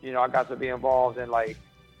 You know, I got to be involved in, like,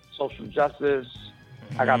 social justice.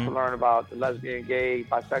 I got to learn about the lesbian, gay,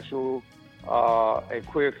 bisexual, and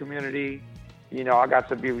queer community. You know, I got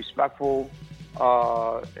to be respectful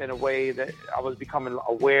in a way that I was becoming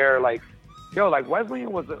aware. Like, yo, like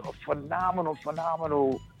Wesleyan was a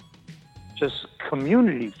phenomenal just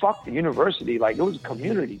community. Fuck the university. Like, it was a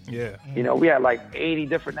community. Yeah. You know, we had like 80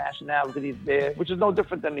 different nationalities there, which is no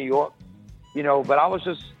different than New York. You know, but I was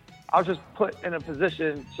just put in a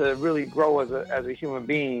position to really grow as a human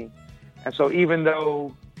being. And so even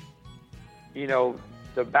though, you know,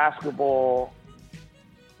 the basketball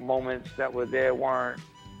moments that were there were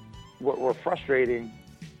frustrating,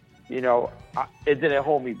 you know, it didn't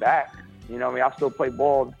hold me back. You know what I mean? I still play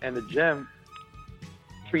ball in the gym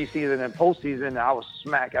preseason and postseason, and I would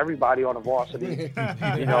smack everybody on the varsity,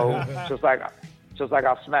 you know, just like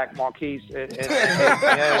I smacked Marquise and you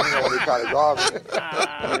know, when they try to guard me,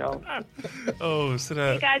 you know. Oh, so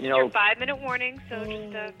that. Hey guys, you it's know, your 5-minute warning, so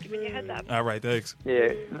just giving you a heads up. All right, thanks.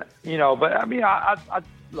 Yeah, you know, but I mean, I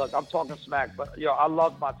look, I'm talking smack, but yo, I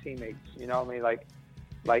love my teammates. You know what I mean?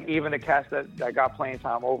 Like even the cats that got playing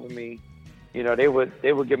time over me, you know, they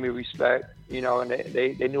would give me respect, you know, and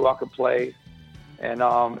they knew I could play, and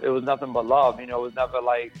it was nothing but love. You know, it was never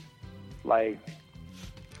like.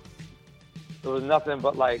 It was nothing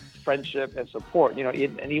but like friendship and support, you know.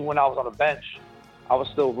 And even when I was on the bench, I was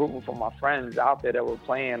still rooting for my friends out there that were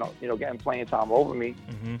playing, you know, getting playing time over me.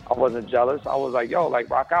 I wasn't jealous. I was like, yo,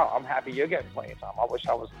 like, rock out. I'm happy you're getting playing time. I wish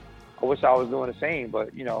I was doing the same.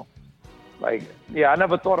 But, you know, like, yeah, I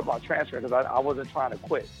never thought about transferring because I wasn't trying to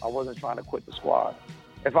quit. I wasn't trying to quit the squad.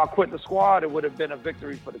 If I quit the squad, it would have been a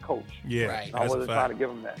victory for the coach. Yeah, right. I wasn't trying to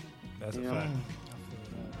give him that. That's a You know? fact.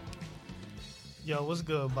 Yo, what's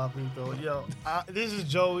good, Bobito? Yo, this is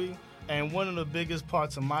Joey, and one of the biggest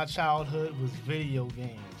parts of my childhood was video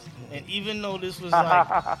games. And even though this was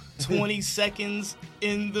like 20 seconds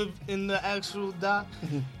in the actual doc,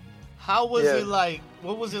 how was it like?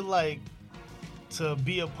 What was it like to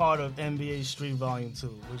be a part of NBA Street Volume 2,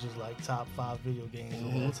 which is like top 5 video games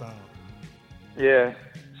of all time? Yeah.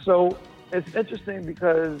 So it's interesting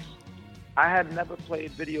because I had never played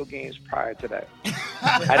video games prior to that.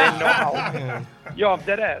 I didn't know how. Yo, I'm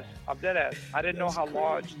dead ass. I didn't know how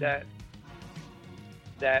large that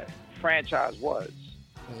franchise was.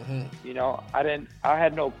 You know, I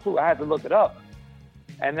had no clue. I had to look it up,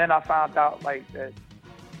 and then I found out like that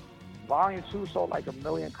Volume 2 sold like 1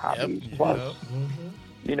 million copies plus.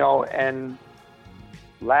 You know, and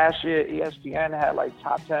last year ESPN had like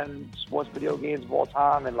top 10 sports video games of all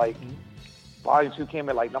time, and like. Volume 2 came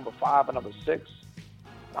in like number 5 and number 6.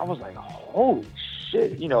 I was like, holy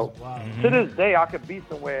shit, you know. To this day, I could be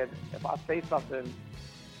somewhere, and if I say something,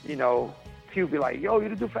 you know, Q be like, yo, you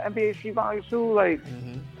to do for NBA Street Volume 2? Like,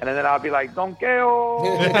 and then I'll be like, donkeo.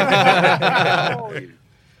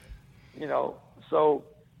 You know, so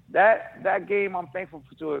that game, I'm thankful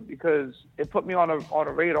to it because it put me on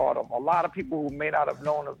a radar of a lot of people who may not have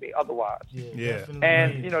known of me otherwise. Yeah.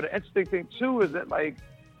 And the interesting thing too is that like,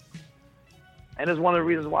 and it's one of the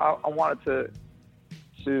reasons why I wanted to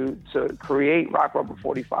create Rock Rubber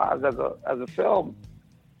 45s as a film,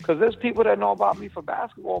 because there's people that know about me for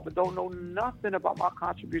basketball but don't know nothing about my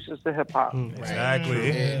contributions to hip hop.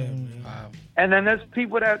 Exactly. Wow. And then there's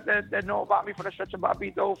people that know about me for the Stretch and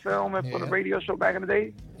Bobbito film and for the radio show back in the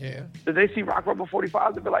day. Yeah. Did they see Rock Rubber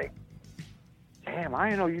 45s? They'd be like, damn, I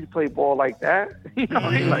didn't know you play ball like that. You know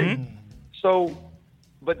what I mean? Like, so,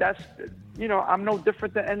 but that's, I'm no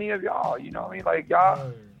different than any of y'all. You know what I mean? Like,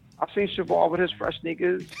 y'all, I've seen Shavar with his fresh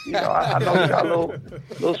sneakers. You know, I know he got a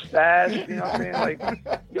little stash. You know what I mean? Like,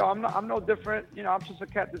 yo, I'm no different. You know, I'm just a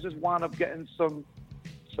cat that just wound up getting some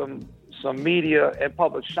media and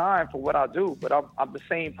public shine for what I do. But I'm the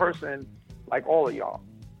same person like all of y'all.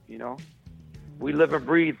 You know, we live and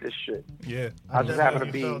breathe this shit. Yeah. I just happen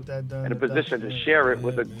to be in a position to share it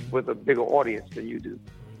with a bigger audience than you do.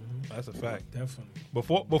 That's a fact. Definitely.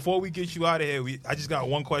 Before we get you out of here, I just got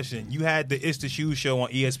one question. You had the It's the Shoes show on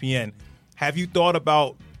ESPN. Have you thought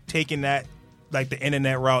about taking that, like the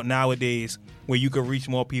internet route nowadays, where you could reach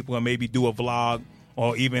more people and maybe do a vlog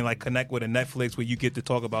or even like connect with a Netflix where you get to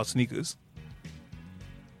talk about sneakers?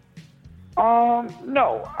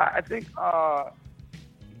 No. I think,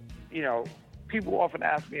 people often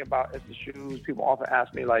ask me about It's the Shoes. People often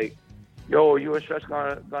ask me like, yo, you and Stretch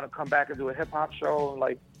gonna come back and do a hip hop show?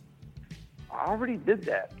 Like, I already did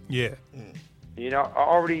that. Yeah. You know, I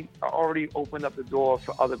already opened up the door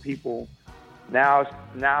for other people. Now it's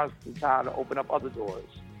the time to open up other doors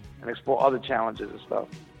and explore other challenges and stuff.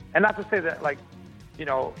 And not to say that, like,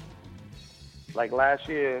 like last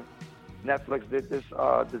year, Netflix did this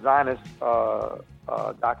designers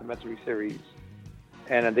documentary series,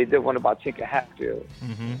 and they did one about Tinker Hatfield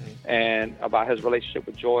and about his relationship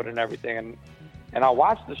with Jordan and everything. And I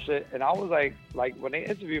watched the shit, and I was like when they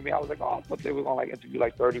interviewed me, I was like, oh, I thought they were gonna like interview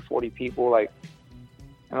like 30, 40 people, like,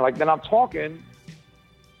 and like then I'm talking,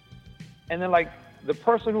 and then like the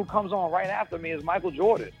person who comes on right after me is Michael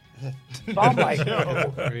Jordan. So I'm like, I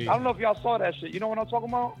don't know if y'all saw that shit. You know what I'm talking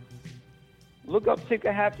about? Look up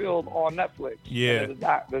Tinker Hatfield on Netflix. Yeah.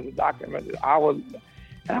 There's a documentary. I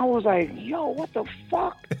was like, yo, what the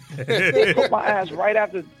fuck? They put my ass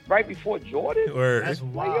right before Jordan? Word. That's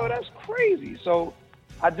Like, wild. yo, that's crazy. So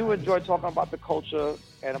I do enjoy talking about the culture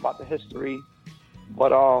and about the history.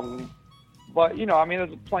 But you know, I mean,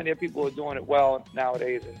 there's plenty of people who are doing it well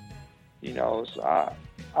nowadays, and you know, so I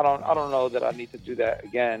don't know that I need to do that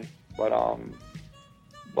again.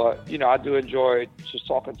 But you know, I do enjoy just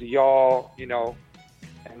talking to y'all, you know,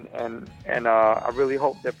 and I really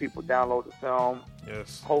hope that people download the film.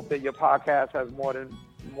 Yes. Hope that your podcast has more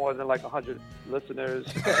than like 100 listeners.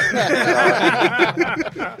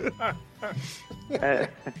 and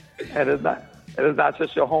it's not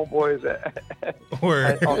just your homeboys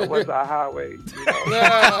Word. on the West Side Highway. You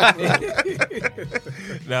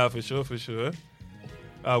know? Nah, for sure.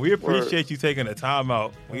 We appreciate you taking the time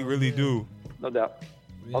out. We really do. No doubt.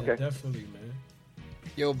 Yeah, Okay. definitely, man.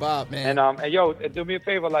 Yo, Bob, man. And yo, do me a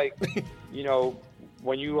favor, like, you know,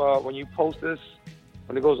 when you post this,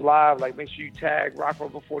 when it goes live, like, make sure you tag Rock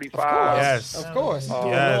Rubber 45. Yes. Of course.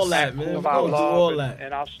 Yes. All that, man. We're About gonna do love, all that.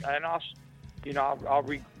 and I'll you know, I'll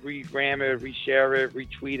regram it, reshare it,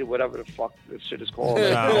 retweet it, whatever the fuck this shit is called.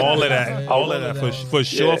 Nah, all of that. All of that. For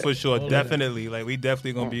sure, Yeah. for sure. All of Definitely. Like, we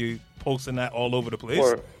definitely going to be posting that all over the place.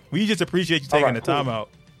 Word. We just appreciate you All taking right, the time cool. out.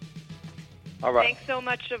 All right. Thanks so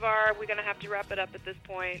much, Shavar. We're going to have to wrap it up at this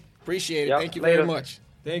point. Appreciate it. Yep, Thank you later. very much.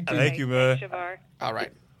 Thank you. Thank you, man. Thanks, Shavar. All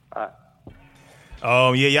right.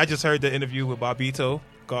 Yeah, y'all just heard the interview with Bobbito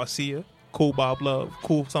Garcia. Cool Bob Love.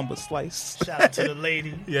 Cool Summer Slice. Shout out to the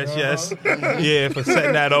lady. Yes. Yeah, for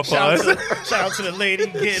setting that up for Shout us. out to the lady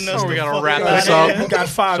getting us. we the gotta fuck wrap out this of up. here. We got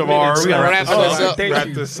 5 Shamar, minutes. we gotta wrap this up. Thank Wrap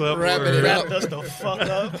you. this up. Wrap it Word. up. Wrapped us the fuck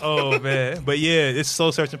up. Oh, man. But yeah, it's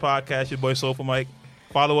Soul Searching Podcast. Your boy Soulful Mike.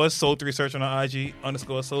 Follow us, Soul3 Searching on IG,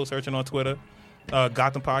 _Soul Searching on Twitter.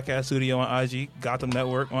 Gotham Podcast Studio on IG, Gotham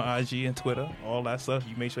Network on IG and Twitter. All that stuff.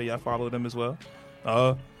 You make sure y'all follow them as well.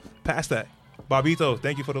 Past that. Bobbito,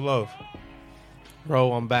 thank you for the love.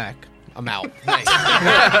 Bro, I'm back. I'm out.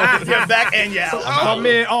 You're back and you're out. My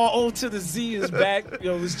man, all O to the Z is back.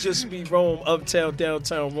 Yo, it's just me, Rome, uptown,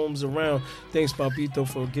 downtown, roams around. Thanks, Bobbito,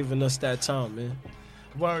 for giving us that time, man.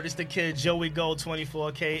 Word, it's the kid Joey Gold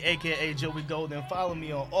 24K, aka Joey Gold, and follow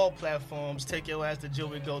me on all platforms. Take your ass to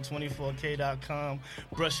joeygold24k.com.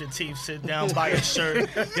 Brush your teeth, sit down, buy a shirt,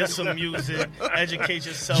 get some music, educate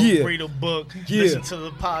yourself, read a book, listen to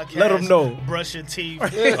the podcast. Let them know. Brush your teeth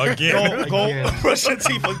Again. Go brush your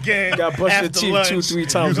teeth again. You got to brush your teeth lunch. 2-3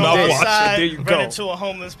 times Go a day. outside, There you run go. into a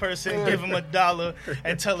homeless person, give him $1,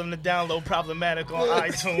 and tell him to download Problematic on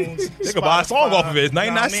iTunes. They could buy a song off of it. It's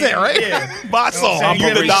 99 cents, right? Yeah. Buy a song.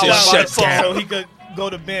 Give him Operation $1 Shutdown. so he could go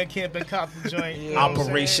to Bandcamp and cop the joint. You know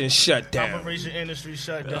Operation Shutdown. Operation Industry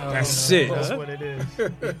Shutdown. That's it. That's what it is.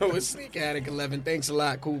 It's Sneak Addict 11. Thanks a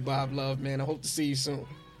lot, Cool Bob Love, man. I hope to see you soon.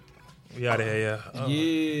 We out of here, yeah.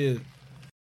 Yeah.